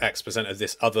need X percent of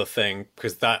this other thing,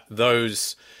 because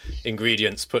those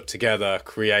ingredients put together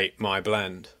create my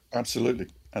blend. Absolutely.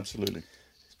 It's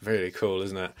really cool,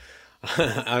 isn't it?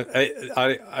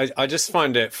 I just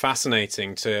find it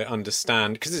fascinating to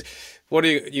understand, because What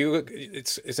do you?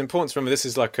 It's important to remember this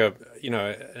is like a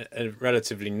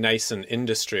relatively nascent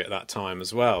industry at that time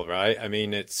as well, right? I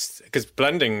mean, it's because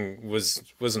blending was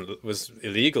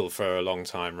illegal for a long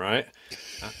time, right?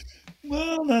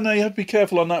 Well, no, you have to be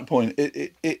careful on that point.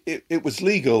 It was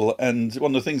legal, and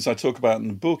one of the things I talk about in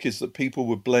the book is that people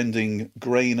were blending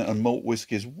grain and malt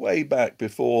whiskies way back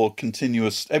before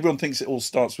continuous. Everyone thinks it all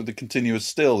starts with the continuous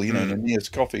still, in Aeneas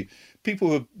coffee. People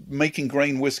were making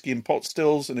grain whiskey in pot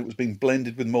stills, and it was being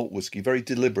blended with malt whiskey very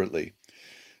deliberately.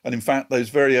 And in fact, those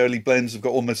very early blends have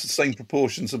got almost the same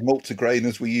proportions of malt to grain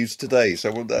as we use today.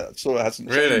 So that sort of hasn't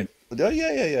changed. Really?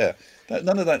 Yeah.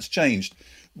 None of that's changed.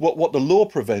 What the law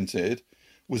prevented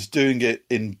was doing it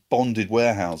in bonded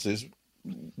warehouses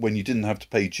when you didn't have to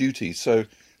pay duty. So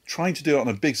trying to do it on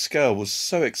a big scale was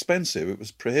so expensive, it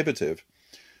was prohibitive.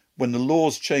 When the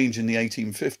laws changed in the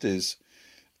 1850s,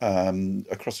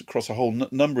 across a whole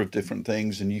number of different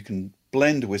things, and you can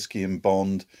blend whiskey and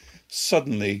bond,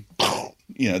 suddenly,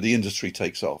 the industry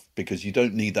takes off because you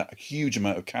don't need that huge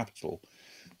amount of capital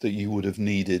that you would have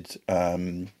needed,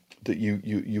 that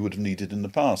you would have needed in the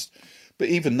past. But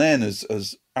even then,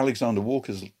 as Alexander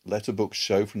Walker's letter books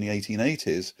show from the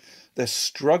 1880s, they're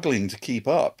struggling to keep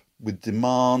up with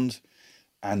demand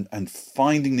and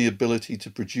finding the ability to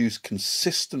produce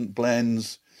consistent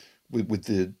blends with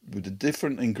the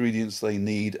different ingredients they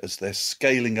need as they're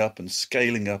scaling up and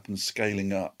scaling up and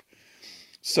scaling up.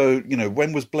 So,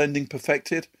 when was blending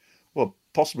perfected? Well,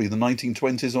 possibly the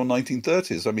 1920s or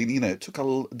 1930s. I mean, it took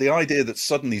the idea that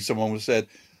suddenly someone was said,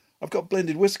 I've got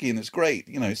blended whiskey and it's great.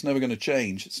 It's never going to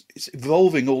change. It's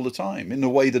evolving all the time in a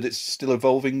way that it's still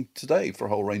evolving today for a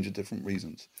whole range of different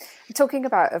reasons. Talking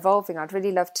about evolving, I'd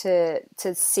really love to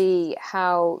see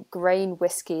how grain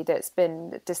whiskey that's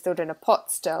been distilled in a pot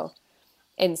still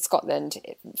in Scotland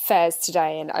fares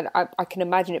today. And I can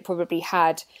imagine it probably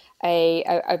had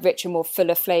a richer, more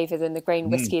fuller flavour than the grain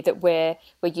whiskey that we're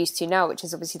used to now, which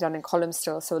is obviously done in column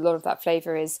still. So a lot of that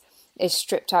flavour is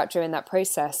stripped out during that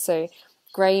process. So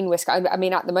grain whiskey, I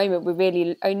mean, at the moment, we're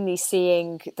really only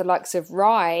seeing the likes of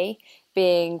rye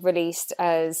being released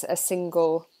as a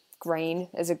single grain,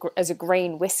 as a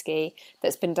grain whiskey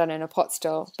that's been done in a pot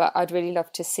still. But I'd really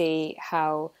love to see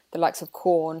how the likes of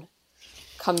corn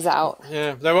comes out.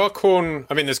 Yeah, there are corn.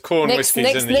 I mean, there's corn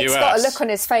whiskies in the Nick's US. got a look on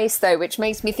his face though, which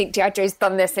makes me think Diageo's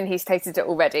done this and he's tasted it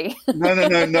already. No.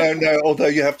 Although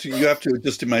you have to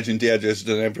just imagine Diageo's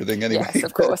done everything anyway. Yes,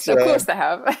 of course they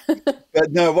have.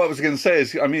 But no, what I was going to say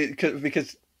is, I mean,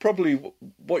 because probably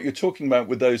what you're talking about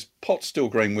with those pot still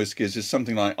grain whiskies is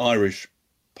something like Irish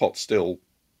pot still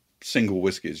single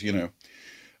whiskies,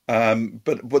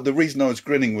 But the reason I was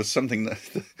grinning was something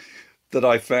that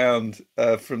I found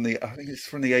I think it's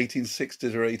from the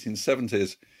 1860s or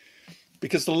 1870s,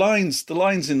 because the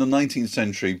lines in the 19th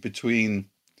century between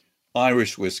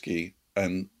Irish whiskey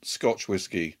and Scotch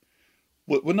whiskey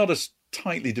were not as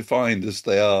tightly defined as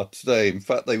they are today. In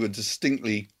fact, they were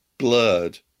distinctly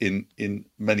blurred in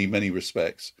many, many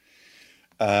respects.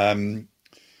 And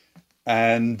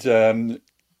John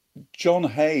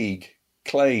Haig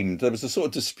claimed there was a sort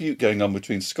of dispute going on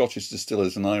between Scottish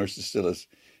distillers and Irish distillers.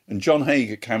 And John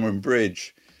Haig at Cameron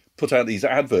Bridge put out these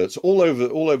adverts all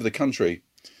over the country,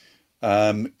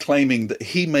 claiming that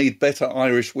he made better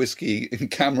Irish whiskey in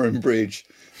Cameron Bridge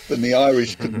than the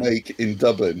Irish could make in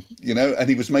Dublin, and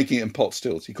he was making it in pot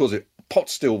stills. He calls it pot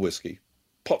still whiskey,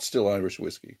 pot still Irish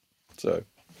whiskey. So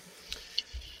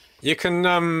you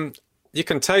can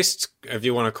taste, if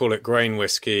you want to call it grain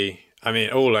whiskey, I mean,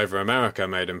 all over America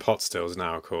made in pot stills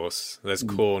now, of course. There's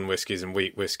corn whiskies and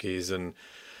wheat whiskies and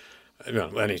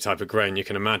any type of grain you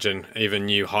can imagine, even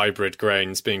new hybrid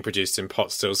grains being produced in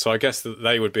pot stills. So I guess that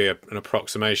they would be an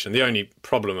approximation. The only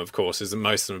problem, of course, is that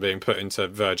most of them are being put into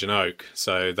virgin oak.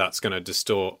 So that's going to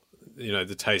distort,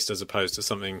 the taste as opposed to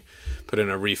something put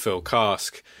in a refill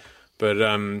cask. But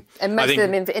and most of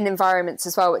them in environments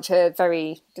as well, which are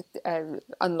very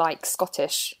unlike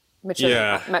Scottish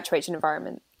maturation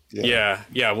environment. Yeah.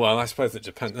 Well, I suppose it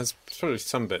depends. There's probably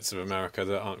some bits of America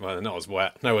that aren't, they're not as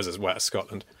wet. Nowhere's as wet as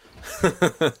Scotland.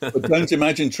 But don't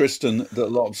imagine, Tristan, that a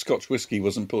lot of Scotch whiskey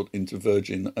wasn't put into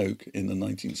virgin oak in the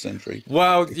 19th century.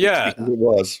 Well, yeah, it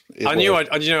was. I knew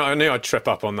I'd trip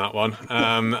up on that one.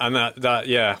 And that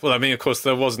yeah. Well, I mean, of course,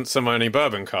 there wasn't so many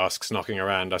bourbon casks knocking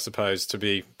around, I suppose, to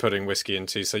be putting whiskey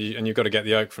into. So you've got to get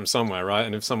the oak from somewhere, right?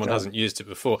 And if someone hasn't used it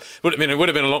before, it would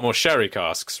have been a lot more sherry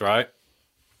casks, right?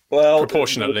 Well,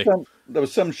 proportionately, there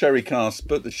was some sherry casks,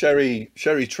 but the sherry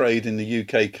trade in the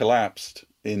UK collapsed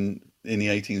in the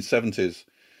 1870s.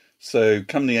 So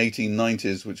come the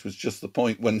 1890s, which was just the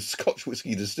point when Scotch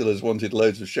whisky distillers wanted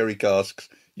loads of sherry casks,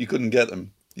 you couldn't get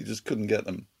them. You just couldn't get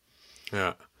them.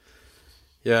 Yeah.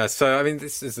 Yeah, so I mean,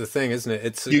 this is the thing, isn't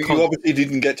it? You obviously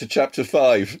didn't get to chapter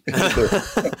 5.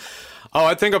 Oh,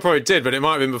 I think I probably did, but it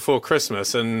might have been before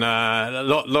Christmas, and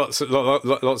lots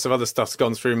of other stuff's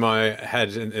gone through my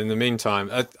head in the meantime.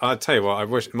 I tell you what, I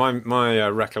wish my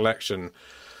recollection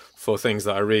for things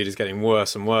that I read is getting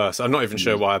worse and worse. I'm not even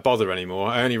sure why I bother anymore.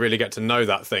 I only really get to know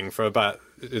that thing for about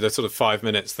the sort of 5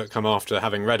 minutes that come after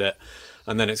having read it,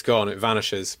 and then it's gone, it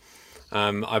vanishes.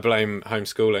 I blame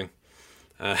homeschooling.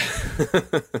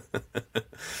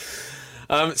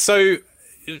 So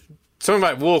talking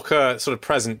about Walker sort of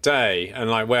present day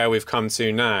and like where we've come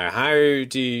to now, how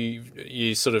do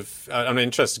you sort of, I'm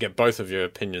interested to get both of your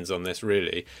opinions on this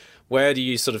really. Where do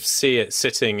you sort of see it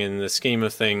sitting in the scheme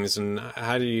of things, and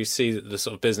how do you see that the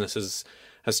sort of business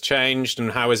has changed,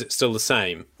 and how is it still the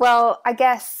same? Well, I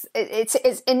guess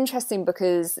it's interesting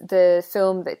because the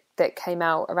film that came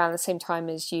out around the same time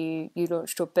as you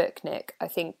launched your book, Nick, I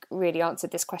think really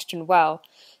answered this question well.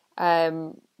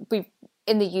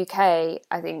 In the UK,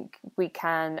 I think we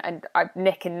can, and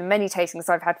Nick, in many tastings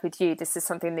I've had with you, this is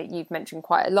something that you've mentioned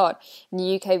quite a lot. In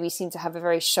the UK, we seem to have a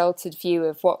very sheltered view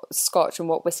of what Scotch and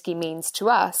what whiskey means to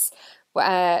us.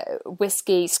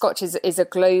 Scotch is a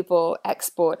global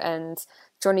export, and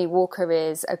Johnnie Walker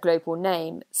is a global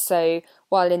name. So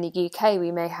while in the UK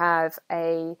we may have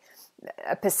a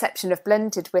perception of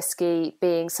blended whiskey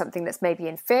being something that's maybe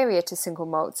inferior to single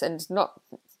malts, and not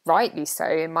rightly so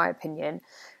in my opinion,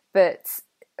 but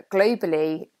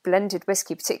globally, blended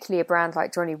whiskey, particularly a brand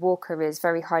like Johnnie Walker, is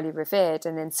very highly revered,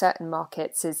 and in certain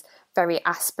markets is very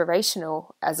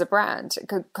aspirational as a brand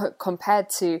compared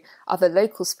to other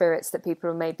local spirits that people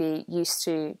are maybe used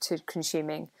to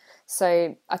consuming.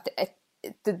 So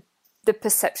the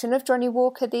perception of Johnnie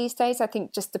Walker these days, I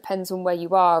think, just depends on where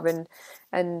you are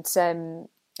and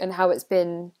how it's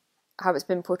been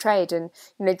portrayed. And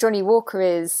Johnnie Walker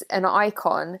is an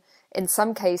icon. In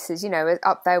some cases,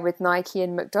 up there with Nike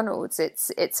and McDonald's.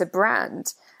 It's a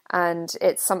brand, and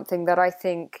it's something that I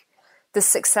think the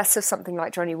success of something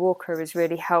like Johnnie Walker has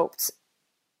really helped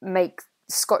make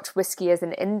Scotch whisky as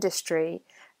an industry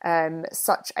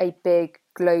such a big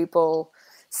global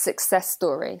success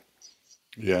story.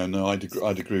 Yeah, no, I'd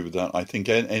agree with that. I think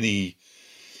any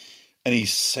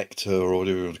sector, or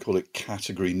whatever you want to call it,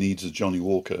 category, needs a Johnnie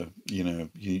Walker. You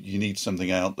need something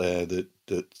out there that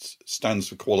stands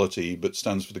for quality, but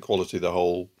stands for the quality of the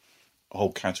whole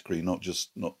category, not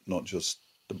just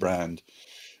the brand.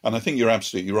 And I think you're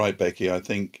absolutely right, Becky. I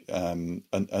think and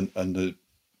the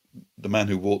Man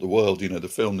Who Walked the World, the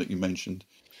film that you mentioned.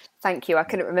 Thank you. I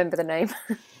couldn't remember the name.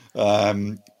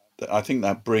 I think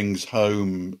that brings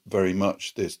home very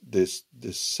much this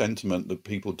sentiment that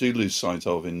people do lose sight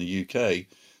of in the UK.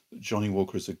 Johnnie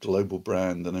Walker is a global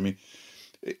brand, and I mean,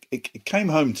 it came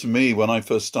home to me when I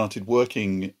first started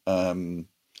working in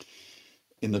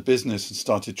the business and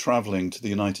started traveling to the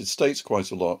United States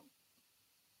quite a lot.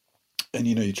 And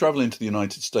you travel into the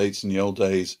United States in the old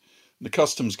days, the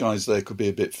customs guys there could be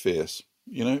a bit fierce.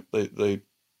 They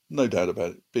no doubt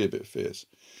about it, be a bit fierce.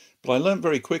 But I learned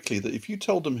very quickly that if you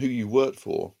told them who you worked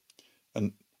for,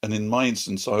 and in my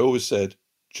instance, I always said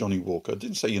Johnnie Walker. I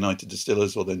didn't say United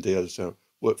Distillers or then DO, so I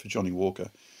worked for Johnnie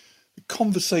Walker. The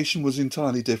conversation was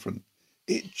entirely different.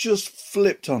 It just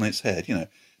flipped on its head. Have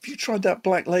you tried that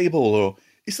black label, or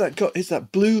is that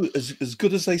blue as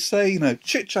good as they say?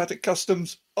 Chit chat at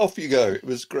customs, off you go. It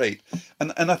was great,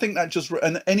 and I think that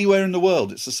and anywhere in the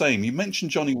world it's the same. You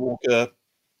mentioned Johnnie Walker,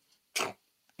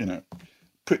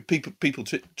 people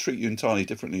treat you entirely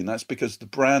differently, and that's because the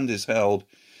brand is held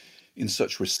in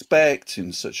such respect,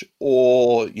 in such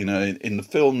awe. In the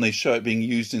film they show it being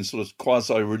used in sort of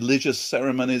quasi-religious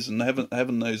ceremonies and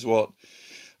heaven knows what.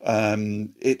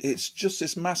 It's just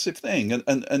this massive thing,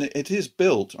 and it is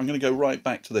built. I'm going to go right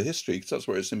back to the history because that's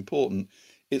where it's important.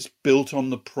 It's built on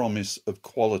the promise of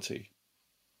quality,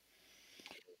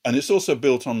 and it's also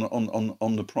built on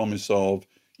the promise of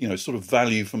sort of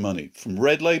value for money, from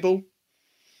red label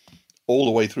all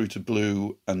the way through to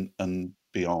blue and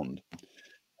beyond.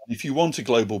 If you want a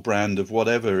global brand of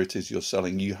whatever it is you're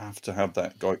selling, you have to have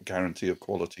that guarantee of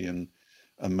quality and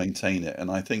maintain it. And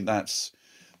I think that's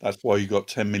why you got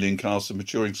 10 million casks of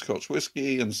maturing Scotch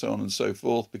whisky and so on and so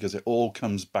forth, because it all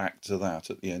comes back to that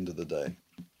at the end of the day.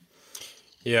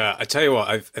 Yeah, I tell you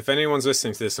what, if anyone's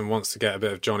listening to this and wants to get a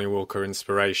bit of Johnnie Walker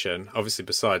inspiration, obviously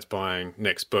besides buying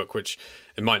Nick's book, which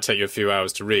it might take you a few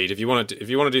hours to read, if you want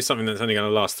to do something that's only going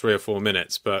to last 3 or 4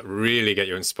 minutes, but really get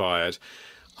you inspired,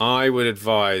 I would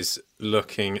advise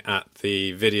looking at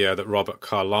the video that Robert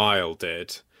Carlyle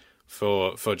did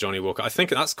for Johnnie Walker. I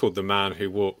think that's called The Man Who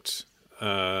Walked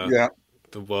the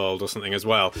World or something as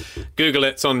well. Google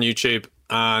it, it's on YouTube.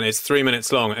 and it's 3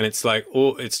 minutes long, and it's like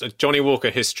it's a Johnny Walker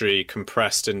history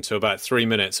compressed into about 3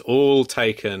 minutes, all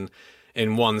taken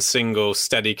in one single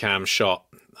Steadicam shot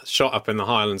up in the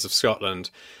Highlands of Scotland,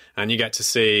 and you get to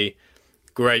see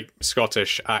great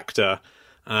Scottish actor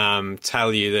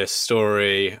tell you this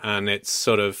story, and it's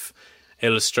sort of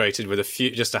illustrated with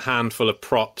just a handful of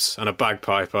props and a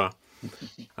bagpiper.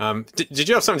 Did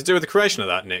you have something to do with the creation of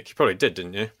that, Nick? You probably did,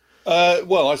 didn't you?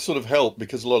 Well, I sort of helped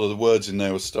because a lot of the words in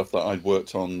there was stuff that I'd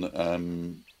worked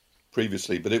on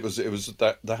previously, but it was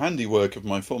that the handiwork of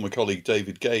my former colleague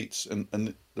David Gates, and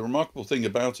the remarkable thing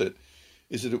about it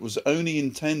is that it was only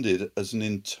intended as an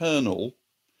internal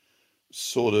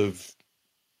sort of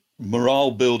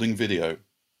morale building video.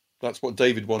 That's what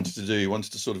David wanted to do. He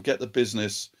wanted to sort of get the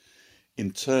business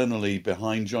internally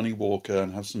behind Johnny Walker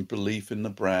and have some belief in the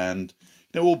brand.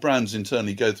 You know, all brands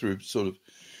internally go through sort of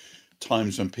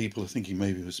times when people are thinking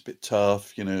maybe it was a bit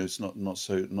tough, you know, it's not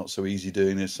so easy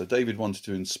doing this. So David wanted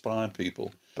to inspire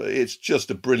people. But it's just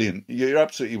you're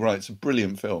absolutely right, it's a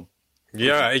brilliant film.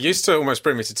 Yeah, it used to almost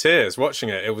bring me to tears watching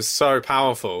it. It was so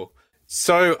powerful.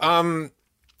 So,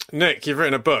 Nick, you've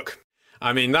written a book.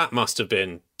 I mean, that must have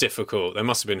been difficult. There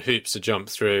must have been hoops to jump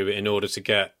through in order to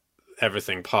get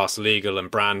everything past legal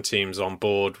and brand teams on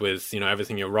board with, you know,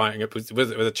 everything you're writing. Were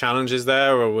the challenges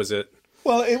there, or was it?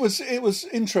 Well, it was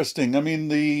interesting. I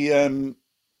mean,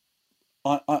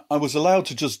 I was allowed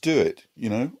to just do it, you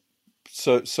know.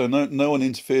 So no one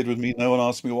interfered with me. No one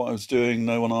asked me what I was doing.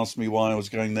 No one asked me why I was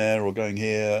going there or going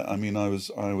here. I mean, I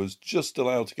was just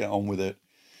allowed to get on with it.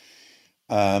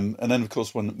 And then, of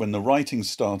course, when the writing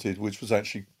started, which was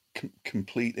actually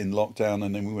complete in lockdown,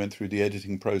 and then we went through the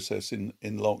editing process in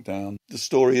lockdown. The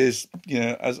story is, you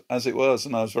know, as it was,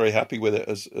 and I was very happy with it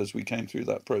as we came through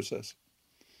that process.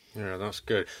 Yeah, that's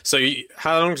good. So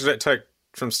how long did it take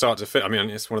from start to finish? I mean,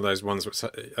 it's one of those ones which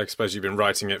I suppose you've been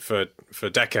writing it for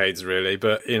decades, really.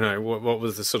 But, you know, what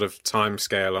was the sort of time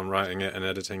scale on writing it and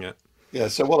editing it? Yeah,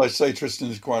 so what I say, Tristan,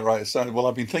 is quite right. Well,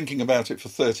 I've been thinking about it for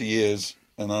 30 years,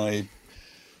 and I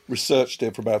researched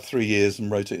it for about 3 years and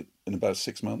wrote it in about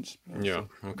 6 months. Yeah,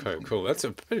 okay, cool. That's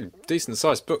a pretty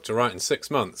decent-sized book to write in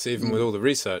 6 months, even with all the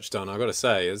research done, I've got to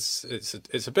say.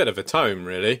 It's a bit of a tome,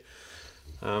 really.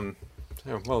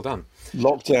 Yeah, well done.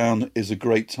 Lockdown is a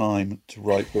great time to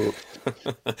write books.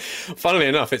 Funnily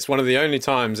enough, it's one of the only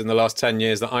times in the last 10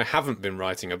 years that I haven't been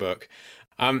writing a book.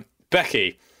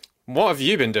 Becky, what have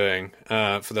you been doing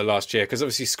for the last year? Because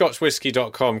obviously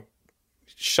ScotchWhisky.com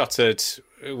shuttered,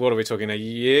 what are we talking, a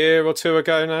year or two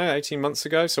ago now, 18 months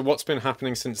ago? So what's been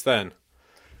happening since then?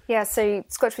 Yeah, so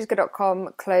ScotchWhisky.com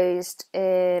closed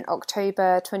in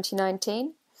October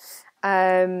 2019.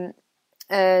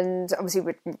 And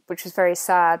obviously, which was very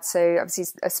sad. So obviously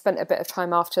I spent a bit of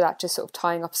time after that just sort of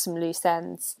tying up some loose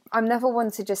ends. I'm never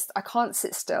one to I can't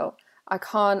sit still. I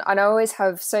can't, and I always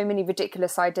have so many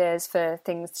ridiculous ideas for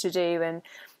things to do. And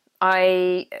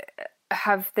I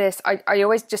have this, I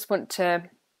always just want to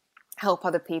help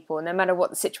other people. No matter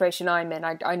what the situation I'm in,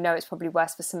 I know it's probably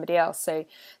worse for somebody else. So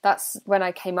that's when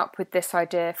I came up with this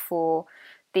idea for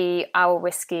the Our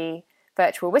Whiskey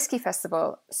Virtual Whiskey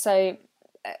Festival. So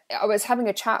I was having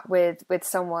a chat with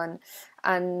someone,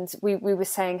 and we were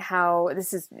saying how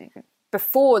this is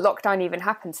before lockdown even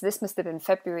happened. So this must have been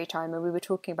February time, and we were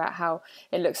talking about how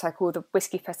it looks like all the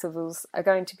whiskey festivals are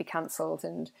going to be cancelled,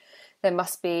 and there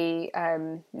must be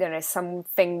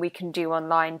something we can do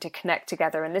online to connect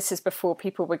together. And this is before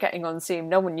people were getting on Zoom.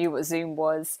 No one knew what Zoom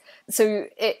was. So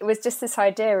it was just this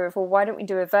idea of, well, why don't we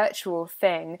do a virtual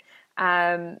thing?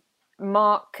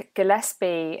 Mark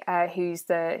Gillespie,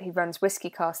 who runs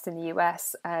WhiskyCast in the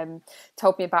US,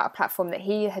 told me about a platform that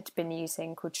he had been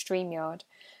using called StreamYard.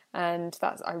 And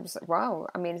I was like, wow,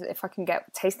 I mean, if I can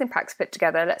get tasting packs put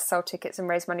together, let's sell tickets and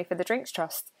raise money for the Drinks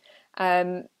Trust.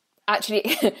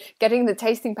 Actually, getting the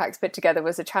tasting packs put together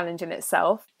was a challenge in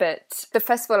itself, but the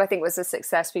festival, I think, was a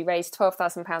success. We raised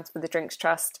 £12,000 for the Drinks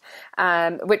Trust,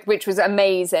 which was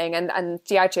amazing, and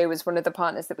Diageo was one of the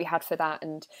partners that we had for that,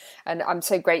 and I'm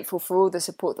so grateful for all the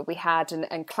support that we had,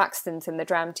 and Claxton's and the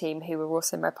Dram team, who were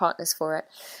also my partners for it.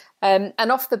 And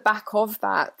off the back of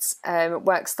that,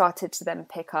 work started to then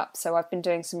pick up. So I've been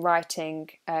doing some writing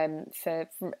for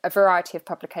a variety of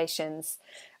publications.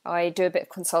 I do a bit of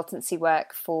consultancy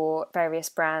work for various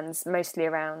brands, mostly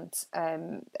around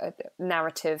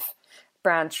narrative,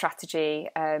 brand strategy,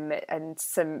 and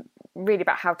some really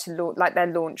about how to launch, their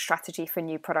launch strategy for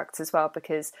new products as well.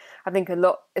 Because I think a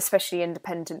lot, especially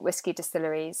independent whiskey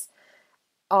distilleries,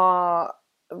 are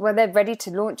when they're ready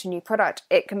to launch a new product,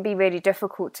 it can be really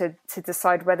difficult to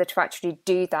decide whether to actually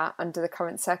do that under the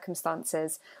current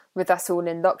circumstances. With us all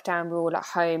in lockdown, we're all at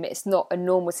home. It's not a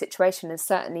normal situation, and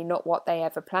certainly not what they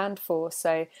ever planned for.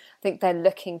 So I think they're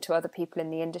looking to other people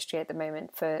in the industry at the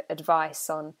moment for advice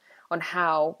on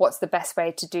what's the best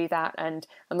way to do that, and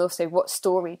also what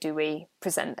story do we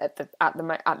present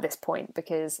at this point,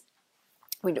 because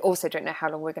we also don't know how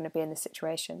long we're going to be in this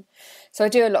situation. So I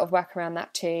do a lot of work around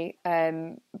that too.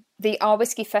 The Our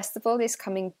Whiskey Festival is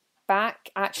coming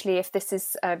back. Actually, if this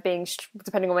is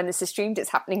depending on when this is streamed, it's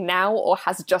happening now or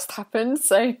has just happened.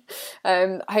 So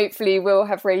hopefully we'll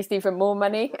have raised even more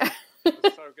money. So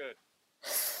good.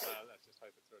 Let's just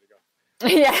hope it's already gone.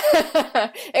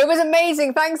 Yeah, it was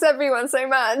amazing. Thanks everyone so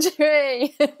much.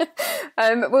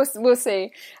 We'll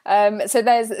see. So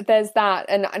there's that,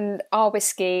 and Our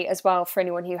Whiskey as well. For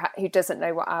anyone who doesn't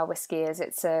know what Our Whiskey is,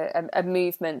 it's a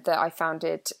movement that I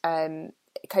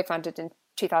co-founded in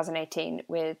 2018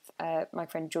 with my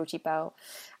friend Georgie Bell.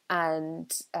 And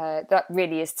that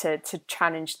really is to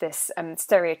challenge this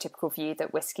stereotypical view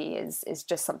that whiskey is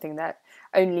just something that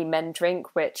only men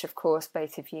drink, which of course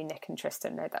both of you, Nick and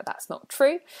Tristan, know that that's not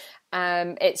true.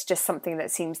 It's just something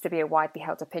that seems to be a widely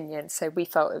held opinion. So we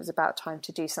felt it was about time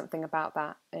to do something about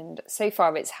that. And so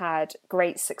far it's had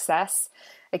great success.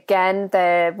 Again,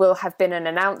 there will have been an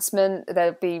announcement.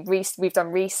 We've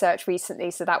done research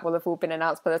recently, so that will have all been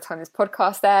announced by the time this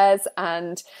podcast airs.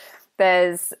 And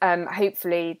there's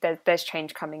hopefully there's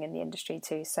change coming in the industry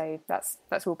too. So that's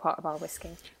all part of Our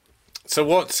Whiskey. So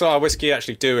what's Our Whiskey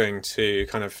actually doing to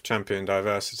kind of champion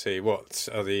diversity? What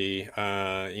are the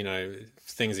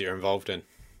things that you're involved in?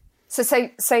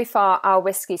 So far, Our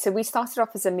Whiskey. So we started off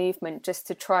as a movement just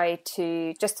to try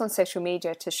to, just on social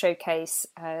media, to showcase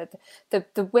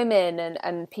the women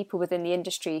and people within the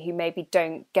industry who maybe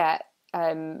don't get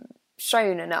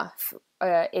shown enough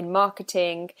in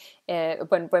marketing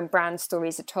when brand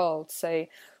stories are told. So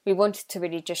we wanted to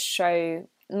really just show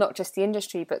not just the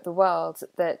industry but the world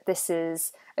that this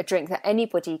is a drink that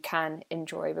anybody can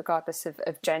enjoy regardless of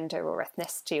gender or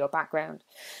ethnicity or background.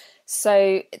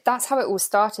 So that's how it all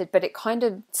started, but it kind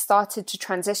of started to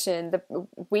transition.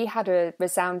 We had a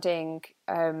resounding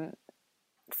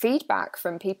feedback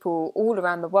from people all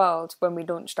around the world when we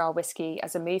launched Our Whiskey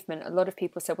as a movement. A lot of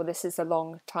people said, well, this is a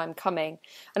long time coming.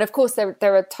 And of course, there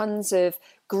are tons of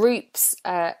groups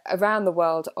around the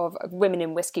world of women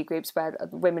in whiskey groups where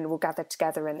women will gather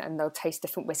together and they'll taste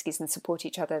different whiskies and support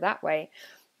each other that way.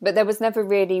 But there was never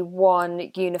really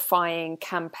one unifying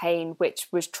campaign which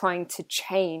was trying to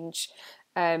change,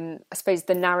 I suppose,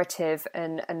 the narrative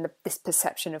and this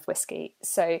perception of whiskey.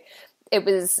 So it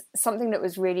was something that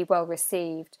was really well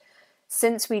received.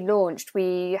 Since we launched,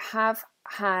 we have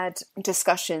had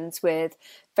discussions with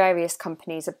various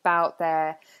companies about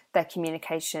their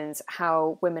communications,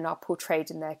 how women are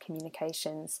portrayed in their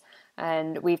communications.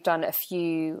 And we've done a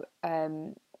few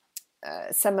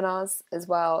seminars as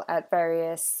well at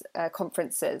various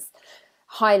conferences,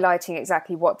 highlighting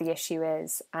exactly what the issue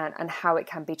is and how it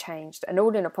can be changed, and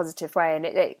all in a positive way. And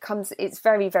it's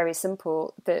very, very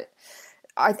simple. That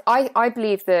I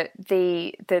believe that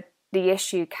the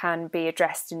issue can be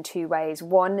addressed in two ways.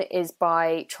 One is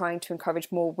by trying to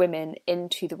encourage more women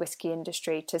into the whiskey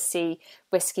industry to see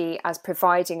whiskey as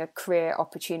providing a career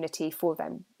opportunity for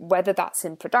them, whether that's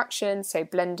in production, so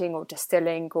blending or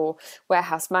distilling or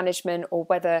warehouse management, or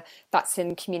whether that's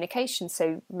in communication,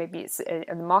 so maybe it's in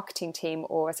the marketing team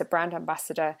or as a brand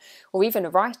ambassador or even a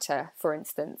writer, for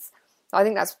instance. I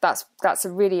think that's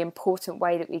a really important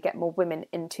way that we get more women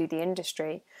into the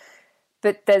industry.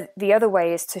 But the other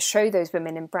way is to show those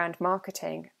women in brand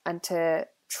marketing and to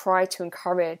try to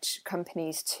encourage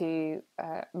companies to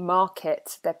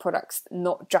market their products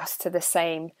not just to the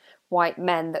same white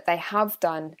men that they have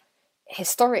done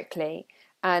historically.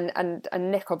 And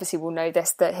Nick obviously will know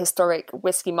this, that historic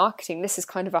whiskey marketing, this is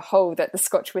kind of a hole that the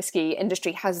Scotch whiskey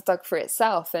industry has dug for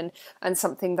itself, and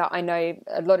something that I know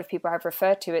a lot of people have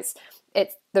referred to.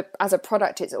 As a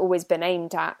product, it's always been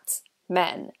aimed at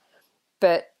men.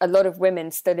 But a lot of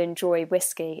women still enjoy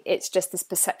whiskey. It's just this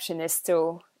perception is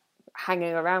still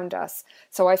hanging around us.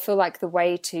 So I feel like the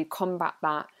way to combat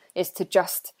that is to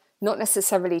just not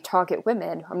necessarily target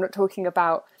women. I'm not talking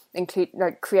about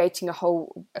creating a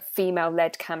whole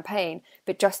female-led campaign,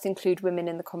 but just include women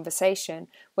in the conversation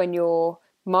when you're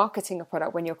marketing a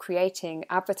product, when you're creating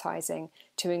advertising,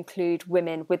 to include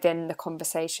women within the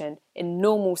conversation in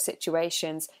normal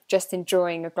situations, just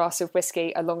enjoying a glass of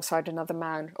whiskey alongside another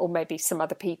man or maybe some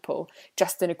other people,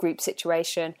 just in a group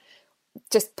situation.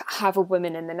 Just have a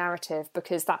woman in the narrative,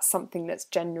 because that's something that's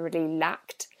generally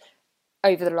lacked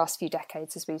over the last few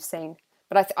decades, as we've seen.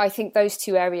 But I think those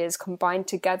two areas combined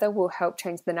together will help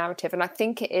change the narrative. And I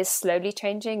think it is slowly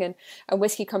changing, and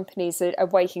whiskey companies are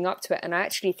waking up to it. And I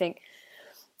actually think,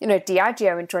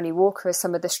 Diageo and Johnnie Walker are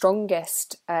some of the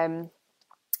strongest brands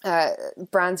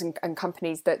and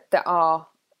companies that are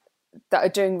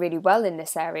doing really well in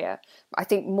this area. I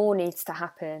think more needs to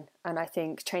happen, and I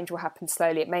think change will happen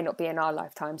slowly. It may not be in our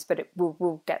lifetimes, but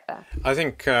we'll get there. I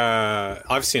think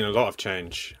I've seen a lot of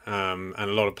change and a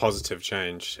lot of positive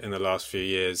change in the last few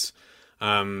years.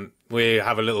 We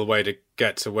have a little way to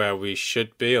get to where we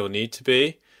should be or need to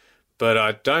be, but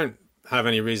I don't have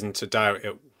any reason to doubt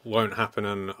it won't happen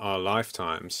in our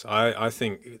lifetimes. I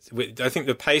think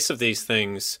the pace of these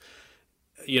things,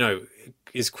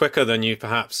 is quicker than you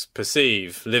perhaps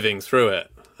perceive living through it.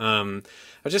 I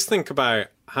just think about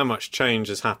how much change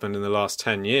has happened in the last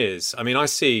 10 years. I mean, I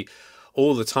see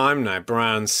all the time now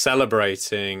brands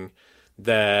celebrating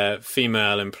their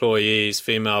female employees,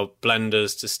 female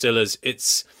blenders, distillers.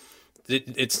 It's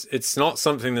not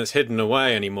something that's hidden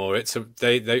away anymore. It's a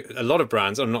lot of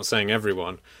brands, I'm not saying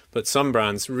everyone, but some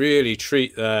brands really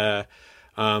treat their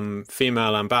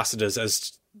female ambassadors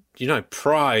as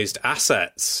prized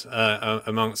assets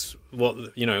amongst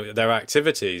their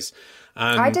activities.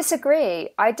 And I disagree.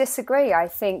 I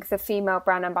think the female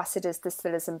brand ambassadors,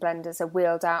 distillers and blenders are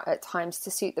wheeled out at times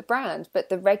to suit the brand, but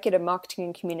the regular marketing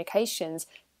and communications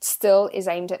still is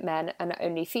aimed at men and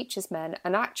only features men.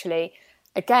 And actually,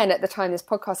 again, at the time this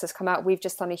podcast has come out, we've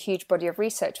just done a huge body of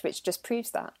research which just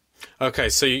proves that. Okay,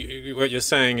 so what you're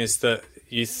saying is that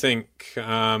you think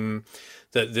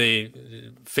that the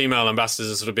female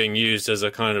ambassadors are sort of being used as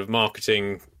a kind of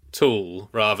marketing tool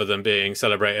rather than being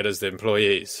celebrated as the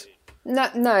employees?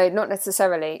 No, not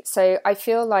necessarily. So I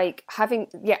feel like having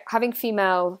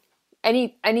female,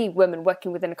 any woman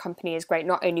working within a company is great,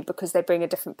 not only because they bring a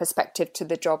different perspective to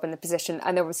the job and the position,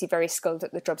 and they're obviously very skilled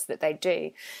at the jobs that they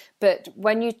do. But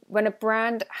when a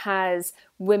brand has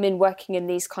women working in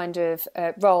these kind of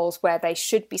roles where they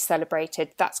should be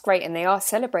celebrated, that's great, and they are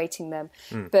celebrating them,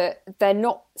 but they're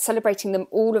not celebrating them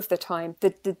all of the time.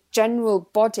 The general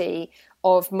body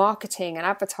of marketing and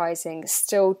advertising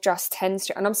still just tends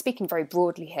to, and I'm speaking very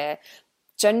broadly here,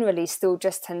 generally still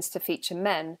just tends to feature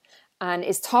men and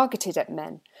is targeted at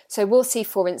men. So we'll see,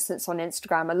 for instance, on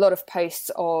Instagram, a lot of posts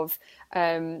of,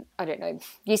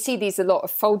 you see these a lot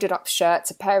of folded up shirts,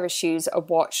 a pair of shoes, a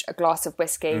watch, a glass of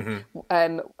whiskey,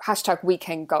 hashtag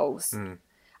weekend goals.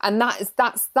 And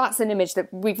that's an image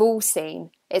that we've all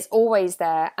seen. It's always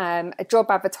there. A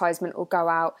job advertisement will go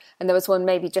out, and there was one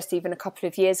maybe just even a couple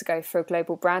of years ago for a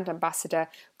global brand ambassador,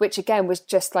 which again was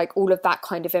just like all of that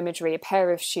kind of imagery: a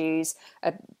pair of shoes,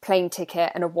 a plane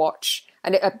ticket, and a watch,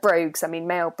 and brogues. I mean,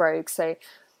 male brogues. So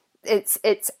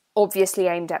it's obviously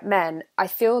aimed at men. I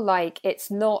feel like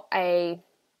this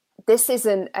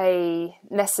isn't a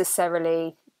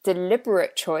necessarily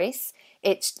deliberate choice.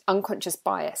 It's unconscious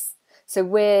bias. So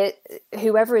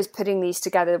whoever is putting these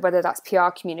together, whether that's PR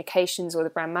communications or the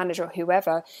brand manager or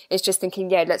whoever, is just thinking,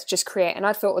 let's just create. And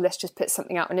I thought, well, let's just put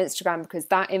something out on Instagram because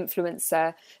that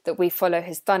influencer that we follow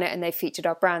has done it and they featured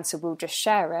our brand, so we'll just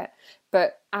share it.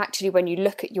 But actually, when you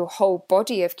look at your whole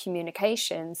body of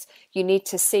communications, you need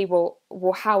to see, well,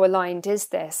 how aligned is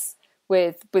this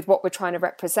with what we're trying to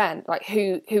represent? Like,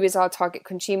 who is our target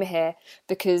consumer here?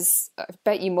 Because I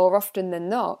bet you more often than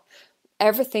not,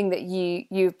 everything that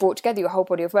you've brought together, your whole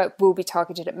body of work, will be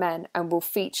targeted at men and will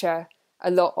feature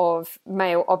a lot of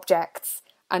male objects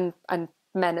and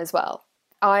men as well.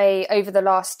 Over the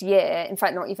last year, in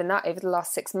fact, not even that, over the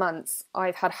last 6 months,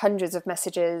 I've had hundreds of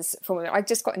messages from women. I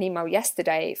just got an email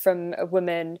yesterday from a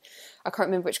woman, I can't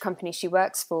remember which company she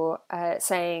works for,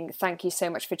 saying, thank you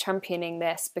so much for championing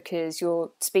this because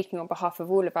you're speaking on behalf of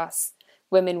all of us.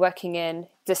 Women working in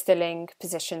distilling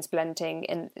positions,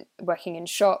 blending, working in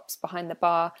shops, behind the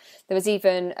bar. There was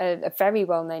even a very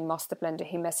well-known master blender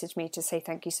who messaged me to say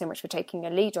thank you so much for taking a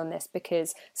lead on this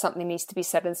because something needs to be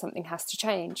said and something has to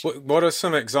change. What are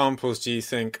some examples, do you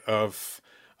think, of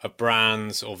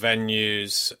brands or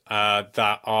venues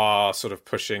that are sort of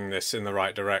pushing this in the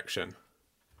right direction?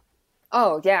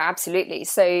 Oh, yeah, absolutely.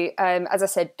 So, as I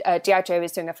said, Diageo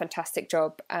is doing a fantastic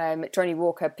job. Johnnie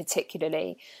Walker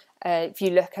particularly. If you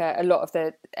look at a lot of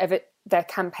their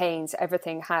campaigns,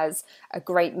 everything has a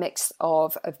great mix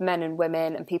of men and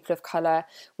women and people of colour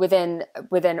within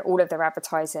all of their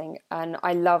advertising. And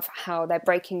I love how they're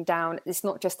breaking down, it's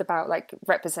not just about like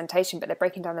representation, but they're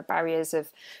breaking down the barriers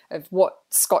of what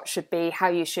Scotch should be, how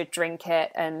you should drink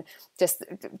it, and just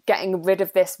getting rid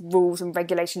of this rules and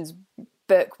regulations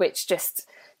book, which just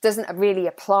doesn't really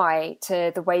apply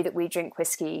to the way that we drink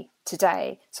whiskey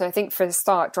today. So I think for the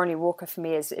start, Johnnie Walker for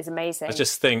me is amazing. I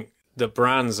just think the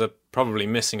brands are probably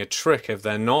missing a trick if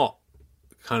they're not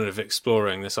kind of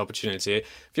exploring this opportunity.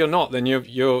 If you're not, then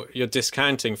you're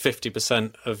discounting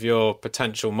 50% of your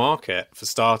potential market for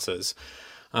starters.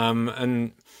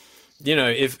 And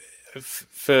if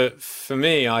for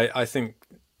me, I think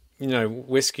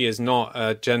whiskey is not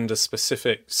a gender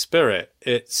specific spirit.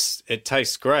 It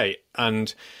tastes great,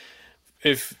 and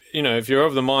if you're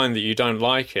of the mind that you don't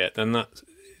like it, then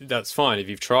that's fine if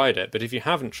you've tried it. But if you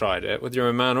haven't tried it, whether you're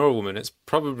a man or a woman, it's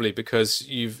probably because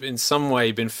you've in some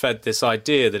way been fed this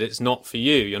idea that it's not for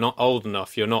you. You're not old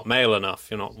enough, you're not male enough,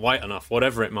 you're not white enough,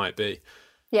 whatever it might be.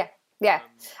 Yeah.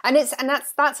 And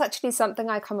that's actually something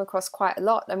I come across quite a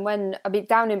lot. And when I mean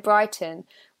down in Brighton,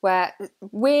 where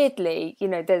weirdly,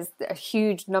 there's a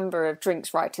huge number of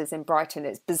drinks writers in Brighton.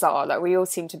 It's bizarre. Like, we all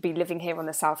seem to be living here on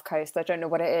the south coast. I don't know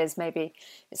what it is. Maybe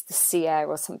it's the sea air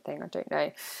or something. I don't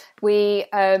know.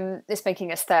 It's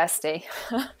making us thirsty.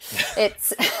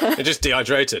 You're just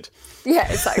dehydrated. Yeah,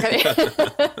 exactly.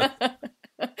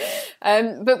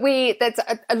 But there's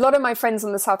a lot of my friends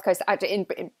on the south coast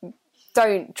actually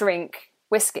don't drink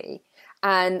whiskey.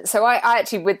 And so I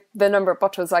actually, with the number of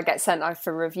bottles I get sent out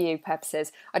for review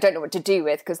purposes, I don't know what to do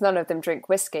with, because none of them drink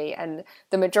whiskey. And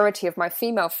the majority of my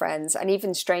female friends and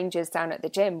even strangers down at the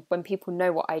gym, when people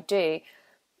know what I do,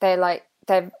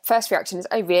 their first reaction is,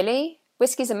 oh, really?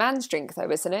 Whiskey's a man's drink though,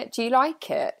 isn't it? Do you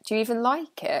like it? Do you even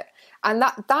like it? And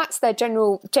that's their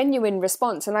genuine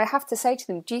response. And I have to say to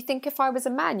them, do you think if I was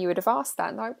a man, you would have asked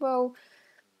that? And I'm like, well,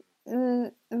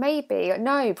 maybe.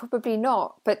 No, probably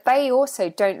not. But they also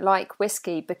don't like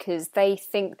whiskey because they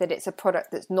think that it's a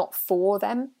product that's not for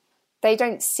them. They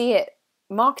don't see it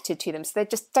marketed to them, so they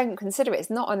just don't consider it.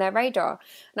 It's not on their radar.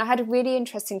 And I had a really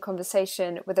interesting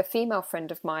conversation with a female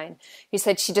friend of mine who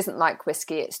said she doesn't like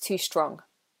whiskey, it's too strong.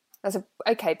 I said,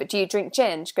 okay, but do you drink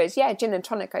gin? She goes, yeah, gin and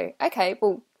tonic. I go, okay,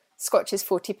 well, Scotch is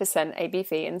 40%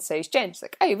 ABV and so is gin. She's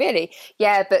like, oh, really?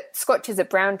 Yeah, but Scotch is a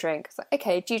brown drink. I was like,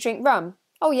 okay, do you drink rum?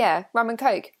 Oh, yeah, rum and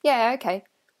coke. Yeah, okay.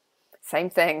 Same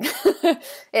thing.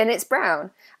 And it's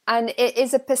brown. And it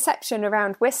is a perception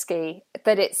around whiskey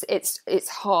that it's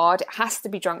hard, it has to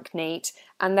be drunk neat,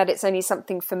 and that it's only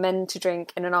something for men to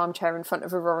drink in an armchair in front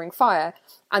of a roaring fire.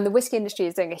 And the whiskey industry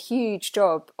is doing a huge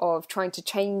job of trying to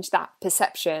change that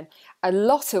perception. A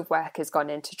lot of work has gone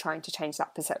into trying to change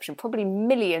that perception. Probably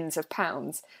millions of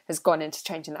pounds has gone into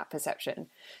changing that perception.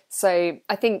 So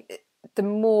I think the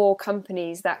more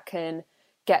companies that can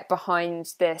get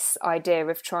behind this idea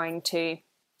of trying to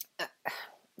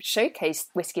showcase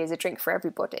whiskey as a drink for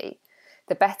everybody,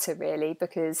 the better, really,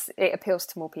 because it appeals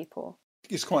to more people.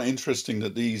 It's quite interesting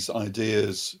that these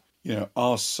ideas,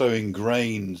 are so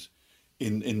ingrained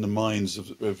in the minds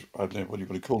of I don't know what you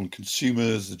want to call them,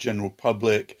 consumers, the general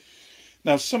public.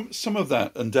 Now, some of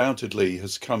that undoubtedly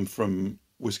has come from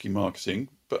whiskey marketing,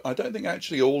 but I don't think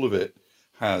actually all of it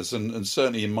has. And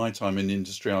certainly in my time in the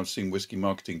industry, I've seen whiskey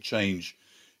marketing change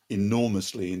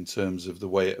enormously in terms of the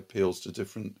way it appeals to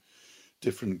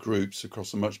different groups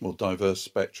across a much more diverse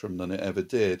spectrum than it ever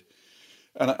did.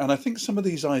 And I think some of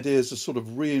these ideas are sort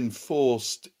of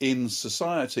reinforced in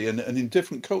society and in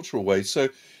different cultural ways. So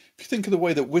if you think of the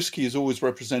way that whiskey is always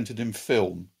represented in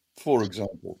film, for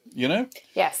example,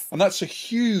 Yes. And that's a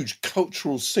huge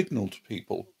cultural signal to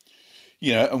people,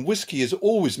 and whiskey is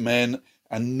always men.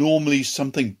 And normally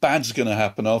something bad's going to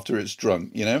happen after it's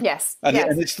drunk, Yes. And, yes.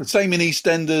 and it's the same in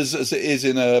EastEnders as it is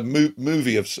in a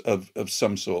movie of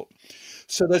some sort.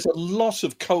 So there's a lot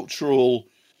of cultural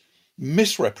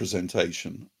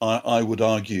misrepresentation, I would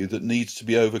argue, that needs to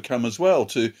be overcome as well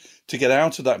to get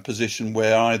out of that position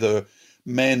where either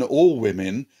men or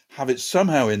women have it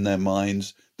somehow in their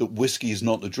minds that whiskey is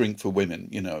not the drink for women,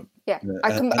 Yeah,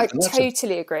 I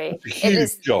totally agree. It's a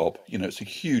huge job, it's a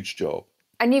huge job.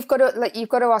 And you've got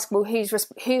to ask, well,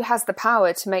 who has the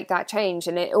power to make that change?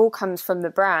 And it all comes from the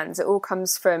brands. It all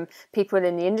comes from people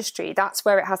in the industry. That's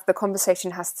where the conversation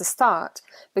has to start,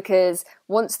 because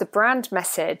once the brand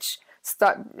message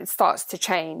starts to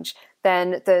change,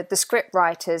 then the script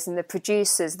writers and the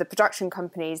producers, the production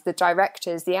companies, the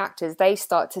directors, the actors, they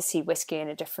start to see whiskey in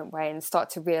a different way and start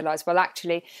to realise, well,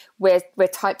 actually, we're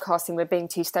typecasting, we're being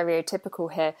too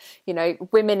stereotypical here.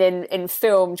 Women in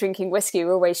film drinking whiskey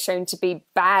are always shown to be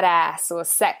badass or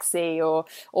sexy or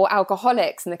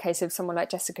alcoholics, in the case of someone like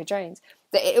Jessica Jones.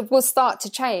 It will start to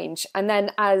change. And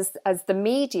then as the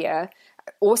media,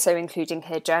 also including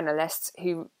here journalists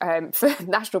who for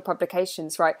national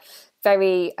publications write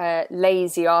very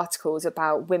lazy articles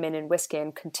about women in whiskey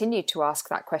and continue to ask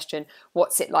that question,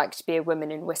 what's it like to be a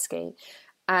woman in whiskey?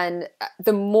 And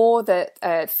the more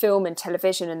that film and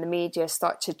television and the media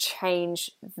start to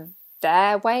change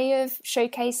their way of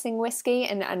showcasing whiskey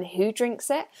and who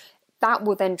drinks it, that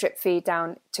will then drip feed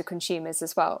down to consumers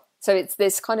as well. So it's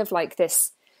this kind of like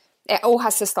this, it all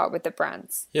has to start with the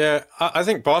brands. Yeah, I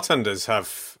think bartenders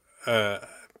have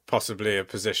possibly a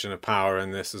position of power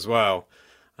in this as well.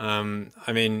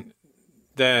 I mean,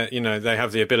 they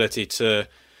have the ability to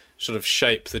sort of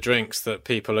shape the drinks that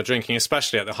people are drinking,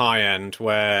 especially at the high end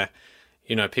where,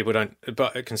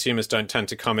 consumers don't tend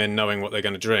to come in knowing what they're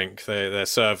going to drink. They're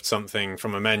served something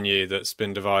from a menu that's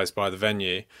been devised by the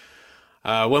venue.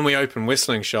 When we opened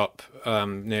Whistling Shop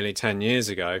nearly 10 years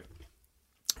ago,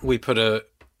 we put a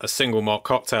single malt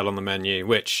cocktail on the menu,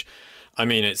 which, I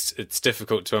mean, it's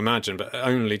difficult to imagine, but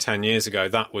only 10 years ago,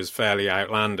 that was fairly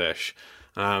outlandish.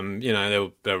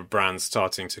 There were brands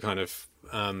starting to kind of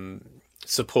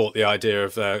support the idea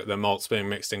of their malts being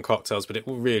mixed in cocktails, but it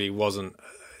really wasn't,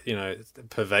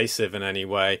 pervasive in any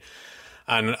way.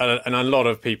 And a lot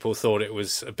of people thought it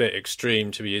was a bit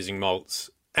extreme to be using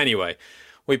malts. Anyway,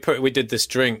 we did this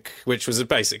drink, which was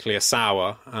basically a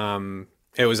sour.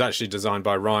 It was actually designed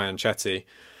by Ryan Chetty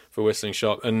for Whistling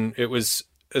Shop, and it was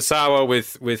a sour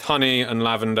with honey and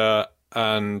lavender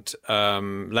and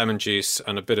lemon juice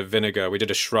and a bit of vinegar. We did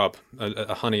a shrub,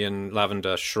 a honey and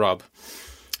lavender shrub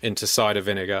into cider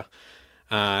vinegar,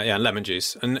 and lemon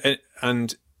juice,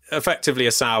 and effectively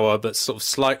a sour, but sort of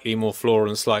slightly more floral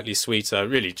and slightly sweeter.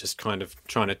 Really, just kind of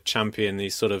trying to champion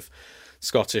these sort of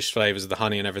Scottish flavours of the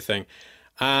honey and everything.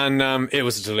 And it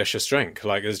was a delicious drink.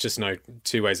 Like, there's just no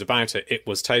two ways about it. It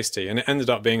was tasty. And it ended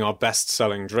up being our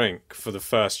best-selling drink for the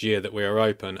first year that we were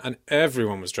open. And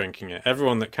everyone was drinking it,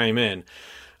 everyone that came in.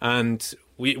 And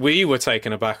we were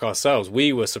taken aback ourselves.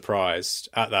 We were surprised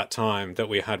at that time that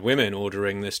we had women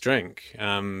ordering this drink,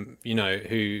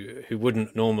 who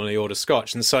wouldn't normally order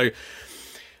Scotch. And so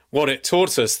what it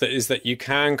taught us is that you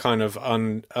can kind of,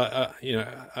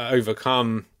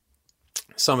 overcome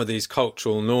some of these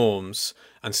cultural norms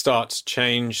and start to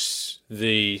change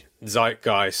the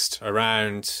zeitgeist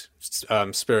around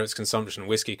spirits consumption,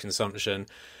 whiskey consumption,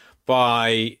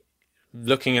 by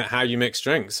looking at how you mix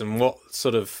drinks and what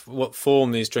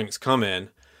form these drinks come in,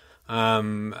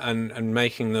 and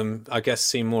making them, I guess,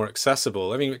 seem more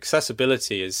accessible. I mean,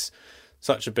 accessibility is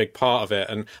such a big part of it.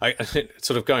 And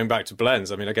sort of going back to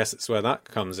blends, I mean, I guess it's where that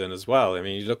comes in as well. I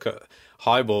mean, you look at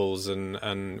highballs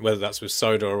and whether that's with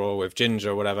soda or with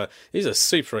ginger or whatever, these are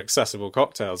super accessible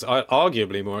cocktails,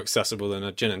 arguably more accessible than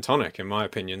a gin and tonic, in my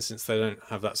opinion, since they don't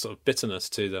have that sort of bitterness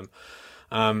to them.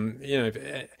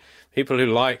 People who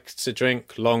like to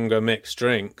drink longer mixed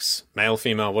drinks, male,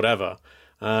 female, whatever,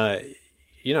 I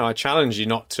challenge you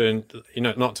not to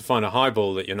find a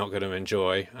highball that you're not going to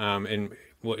enjoy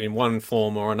in one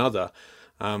form or another,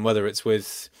 whether it's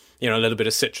with a little bit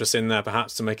of citrus in there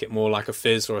perhaps to make it more like a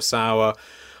fizz or a sour,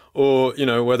 or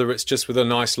whether it's just with a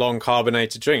nice long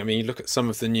carbonated drink. I mean, you look at some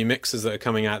of the new mixers that are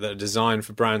coming out that are designed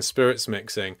for brown spirits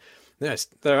mixing. Yes,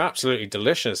 they're absolutely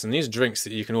delicious, and these are drinks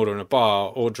that you can order in a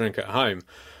bar or drink at home.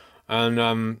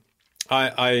 And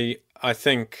I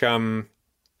think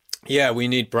we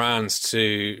need brands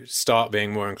to start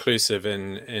being more inclusive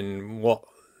in what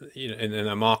in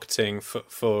their marketing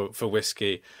for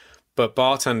whiskey. But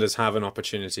bartenders have an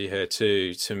opportunity here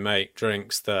too to make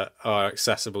drinks that are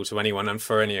accessible to anyone and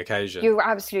for any occasion. You're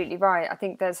absolutely right. I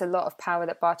think there's a lot of power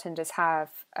that bartenders have,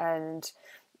 and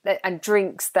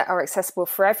drinks that are accessible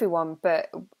for everyone.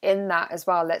 But in that as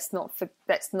well, let's not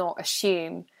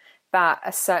assume that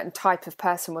a certain type of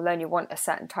person will only want a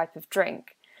certain type of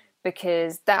drink,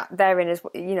 because that therein is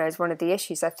one of the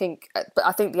issues. I think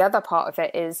the other part of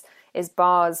it is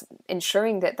bars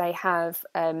ensuring that they have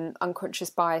unconscious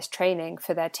bias training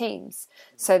for their teams,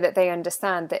 so that they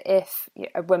understand that if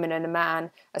a woman and a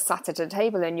man are sat at a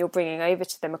table and you're bringing over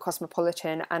to them a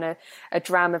Cosmopolitan and a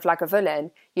dram of Lagavulin,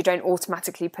 you don't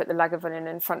automatically put the Lagavulin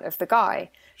in front of the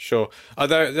guy. Sure.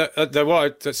 What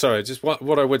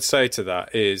I would say to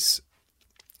that is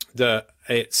that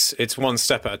it's one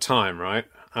step at a time, right?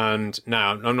 And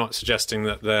now I'm not suggesting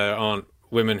that there aren't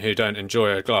women who don't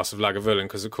enjoy a glass of Lagavulin,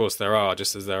 because of course there are,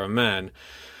 just as there are men.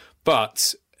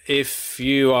 But if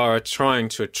you are trying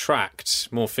to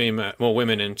attract more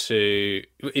women if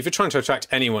you're trying to attract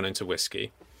anyone into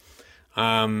whiskey,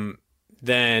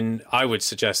 then I would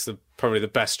suggest that probably the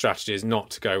best strategy is not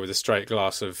to go with a straight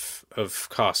glass of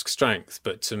cask strength,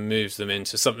 but to move them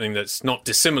into something that's not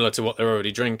dissimilar to what they're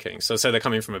already drinking. So say they're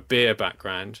coming from a beer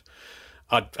background,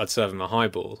 I'd serve them a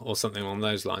highball or something along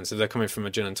those lines. If they're coming from a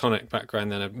gin and tonic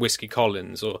background, then a whiskey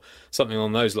Collins or something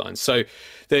along those lines. So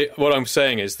what I'm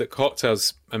saying is that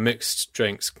cocktails and mixed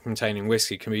drinks containing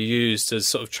whiskey can be used as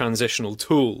sort of transitional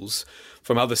tools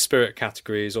from other spirit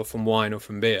categories or from wine or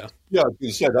from beer. Yeah, as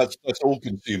you said, that's all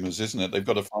consumers, isn't it? They've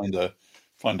got to find a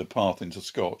find a path into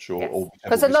Scotch or Yes. whichever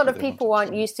Because a lot whiskey of they want people to aren't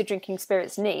try. used to drinking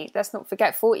spirits neat. Let's not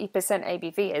forget 40%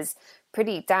 ABV is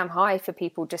pretty damn high for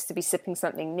people just to be sipping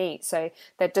something neat. So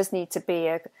there does need to be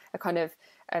a kind of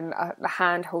a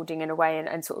hand holding in a way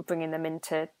and sort of bringing them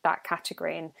into that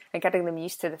category and getting them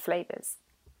used to the flavours.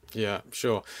 Yeah,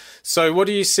 sure. So what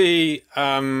do you see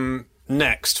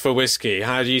next for whiskey?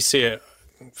 How do you see it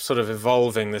sort of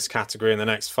evolving, this category, in the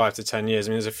next 5 to 10 years? I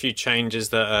mean, there's a few changes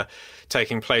that are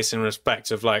taking place in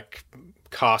respect of like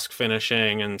cask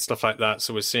finishing and stuff like that.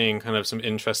 So we're seeing kind of some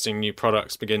interesting new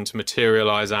products begin to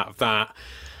materialize out of that.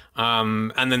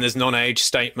 And then there's non-age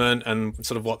statement and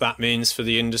sort of what that means for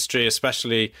the industry,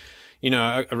 especially,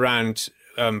 around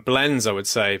blends, I would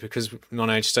say, because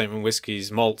non-age statement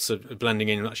whiskies, malts are blending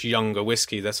in much younger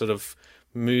whiskey. They're sort of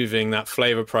moving that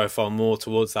flavour profile more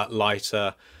towards that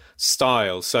lighter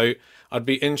style. So I'd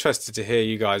be interested to hear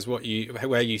you guys where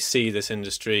you see this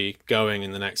industry going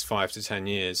in the next 5 to 10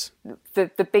 years.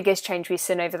 The biggest change we've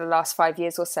seen over the last 5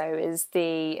 years or so is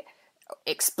the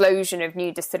explosion of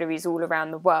new distilleries all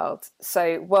around the world.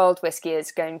 So world whiskey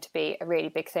is going to be a really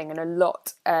big thing, and a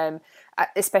lot,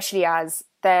 especially as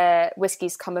their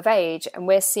whiskies come of age, and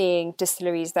we're seeing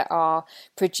distilleries that are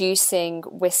producing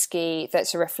whiskey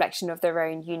that's a reflection of their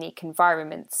own unique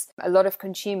environments. A lot of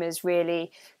consumers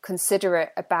really considerate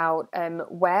about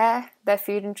where their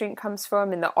food and drink comes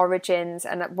from and the origins,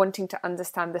 and wanting to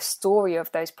understand the story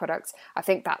of those products. I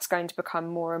think that's going to become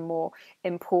more and more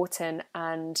important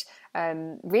and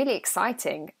really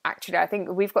exciting, actually. I think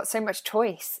we've got so much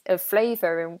choice of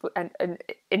flavour and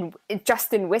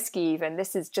just in whiskey even.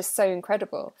 This is just so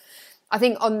incredible. I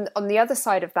think on the other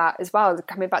side of that as well,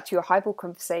 coming back to your highball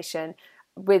conversation,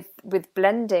 with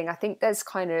blending, I think there's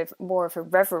kind of more of a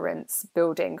reverence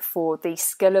building for the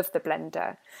skill of the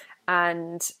blender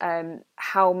and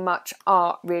how much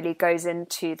art really goes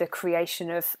into the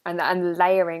creation of and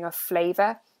layering of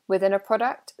flavour within a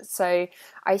product. So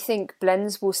I think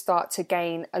blends will start to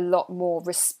gain a lot more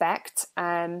respect,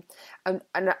 and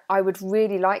I would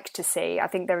really like to see, I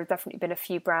think there have definitely been a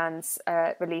few brands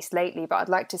released lately, but I'd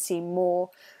like to see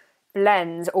more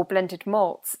blends or blended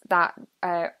malts that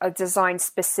are designed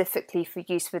specifically for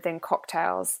use within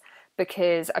cocktails,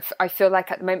 because I feel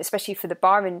like at the moment, especially for the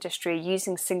bar industry,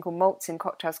 using single malts in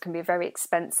cocktails can be a very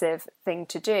expensive thing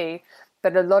to do.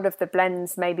 But a lot of the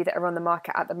blends maybe that are on the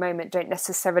market at the moment don't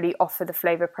necessarily offer the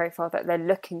flavour profile that they're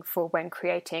looking for when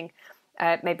creating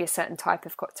maybe a certain type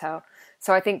of cocktail.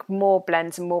 So I think more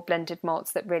blends and more blended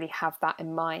malts that really have that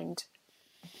in mind.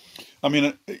 I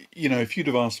mean, if you'd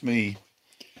have asked me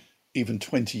even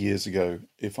 20 years ago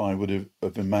if I would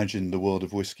have imagined the world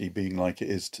of whiskey being like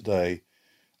it is today,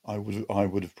 I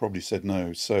would have probably said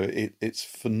no. So it's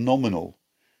phenomenal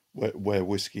where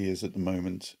whiskey is at the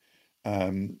moment.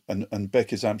 And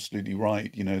Beck is absolutely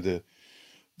right. The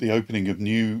opening of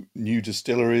new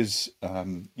distilleries.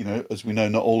 As we know,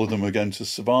 not all of them are going to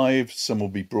survive. Some will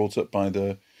be brought up by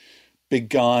the big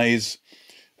guys,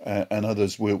 and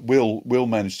others will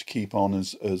manage to keep on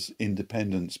as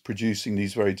independents, producing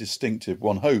these very distinctive,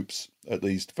 one hopes at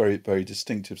least, very very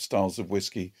distinctive styles of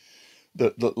whiskey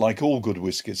that like all good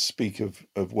whiskies, speak of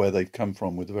where they've come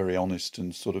from with a very honest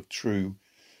and sort of true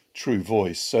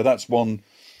voice. So that's one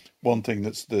thing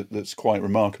that's quite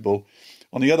remarkable.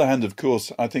 On the other hand, of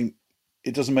course, I think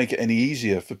it doesn't make it any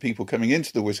easier for people coming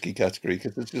into the whiskey category,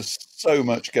 because there's just so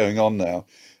much going on now.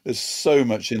 There's so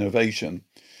much innovation.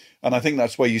 And I think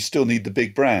that's where you still need the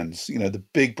big brands. The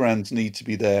big brands need to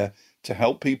be there to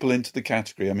help people into the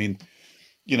category. I mean,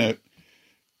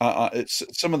 it's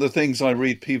some of the things I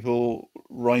read people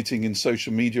writing in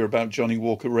social media about Johnnie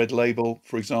Walker Red Label,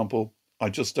 for example, I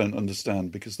just don't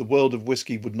understand, because the world of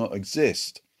whiskey would not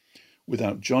exist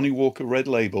without Johnnie Walker Red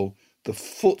Label, the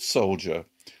foot soldier,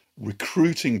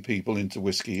 recruiting people into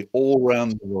whiskey all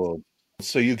around the world.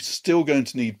 So you're still going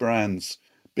to need brands,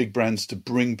 big brands, to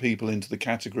bring people into the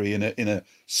category in a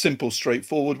simple,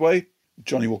 straightforward way.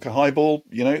 Johnnie Walker Highball,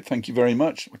 thank you very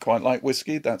much. I quite like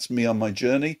whiskey. That's me on my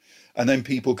journey. And then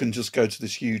people can just go to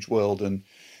this huge world and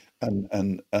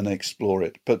explore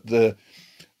it. But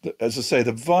as I say,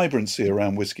 the vibrancy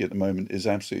around whiskey at the moment is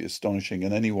absolutely astonishing.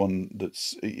 And anyone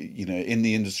that's, in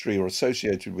the industry or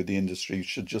associated with the industry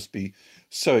should just be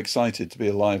so excited to be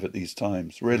alive at these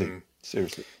times. Really,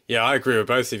 seriously. Yeah, I agree with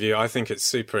both of you. I think it's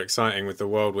super exciting with the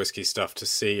world whiskey stuff to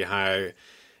see how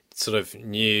sort of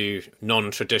new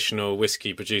non-traditional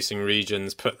whiskey producing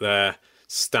regions put their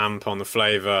stamp on the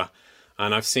flavour.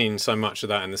 And I've seen so much of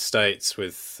that in the States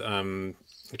with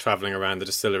travelling around the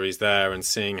distilleries there and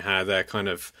seeing how they're kind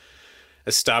of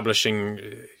establishing,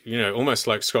 almost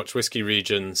like Scotch whisky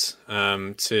regions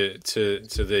to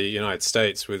the United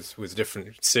States with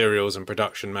different cereals and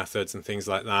production methods and things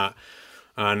like that.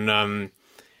 And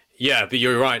but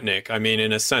you're right, Nick. I mean,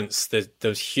 in a sense,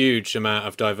 the huge amount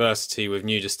of diversity with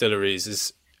new distilleries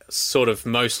is sort of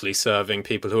mostly serving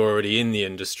people who are already in the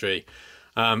industry.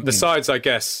 Besides, I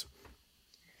guess,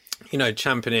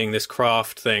 championing this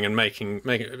craft thing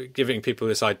and giving people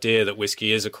this idea that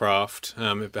whiskey is a craft.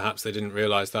 Perhaps they didn't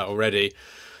realise that already.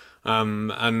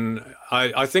 And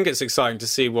I think it's exciting to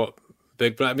see what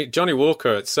Johnnie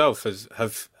Walker itself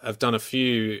have done a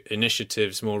few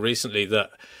initiatives more recently that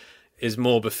is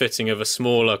more befitting of a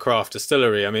smaller craft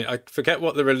distillery. I mean, I forget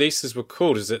what the releases were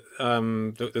called. Is it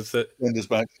Blender's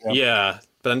Batch? Yeah,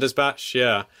 Blender's Batch.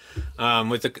 Yeah,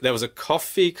 there was a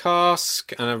coffee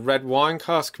cask and a red wine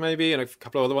cask, maybe, and a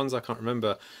couple of other ones I can't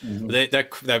remember.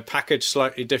 Mm-hmm. They're packaged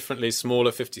slightly differently, smaller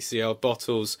 50cl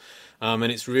bottles, and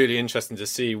it's really interesting to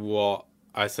see what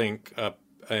I think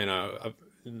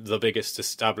the biggest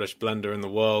established blender in the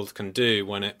world can do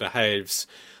when it behaves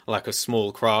like a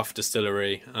small craft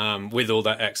distillery, with all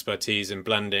that expertise in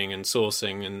blending and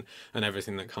sourcing and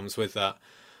everything that comes with that.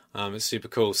 It's super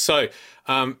cool. So,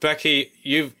 Becky,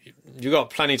 you've got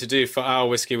plenty to do for Our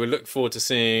Whiskey. We look forward to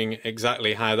seeing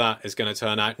exactly how that is going to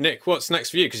turn out. Nick, what's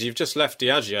next for you? Because you've just left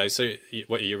Diageo. So,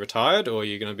 are you retired, or are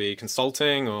you going to be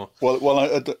consulting? Or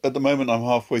at the moment, I'm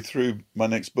halfway through my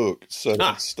next book, so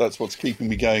that's what's keeping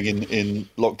me going in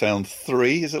lockdown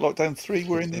 3. Is it lockdown 3?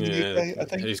 We're in the UK, I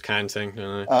think. Who's counting? I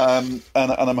don't know.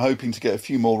 And I'm hoping to get a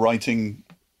few more writing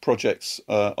projects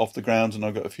off the ground, and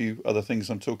I've got a few other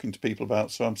things I'm talking to people about.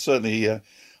 So I'm certainly,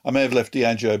 I may have left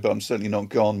Diageo, but I'm certainly not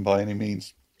gone by any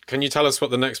means. Can you tell us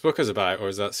what the next book is about, or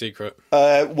is that secret?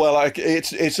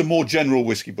 It's a more general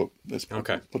whiskey book. Let's put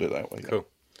it that way. Cool.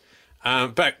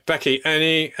 Becky,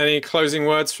 any closing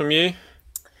words from you?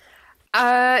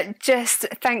 Just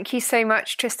thank you so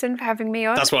much, Tristan, for having me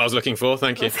on. That's what I was looking for.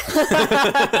 Thank you.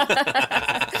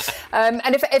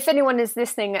 And if anyone is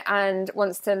listening and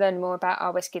wants to learn more about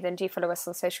Our Whiskey, then do follow us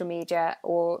on social media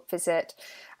or visit.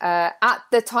 At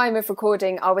the time of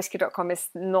recording, ourwhiskey.com is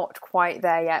not quite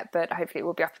there yet, but hopefully it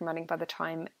will be up and running by the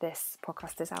time this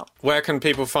podcast is out. Where can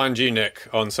people find you, Nick,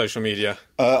 on social media?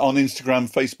 On Instagram,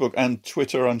 Facebook, and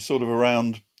Twitter. I'm sort of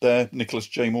around there. Nicholas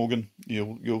J. Morgan.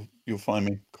 You'll find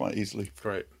me quite easily.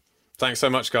 Great. Thanks so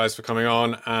much, guys, for coming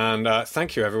on, and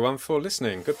thank you, everyone, for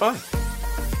listening. Goodbye.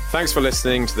 Thanks for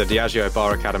listening to the Diageo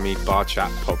Bar Academy Bar Chat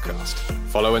podcast.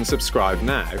 Follow and subscribe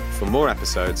now for more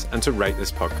episodes and to rate this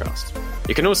podcast.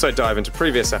 You can also dive into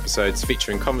previous episodes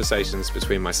featuring conversations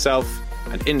between myself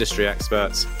and industry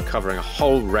experts covering a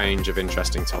whole range of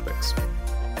interesting topics.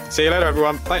 See you later,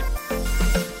 everyone. Bye.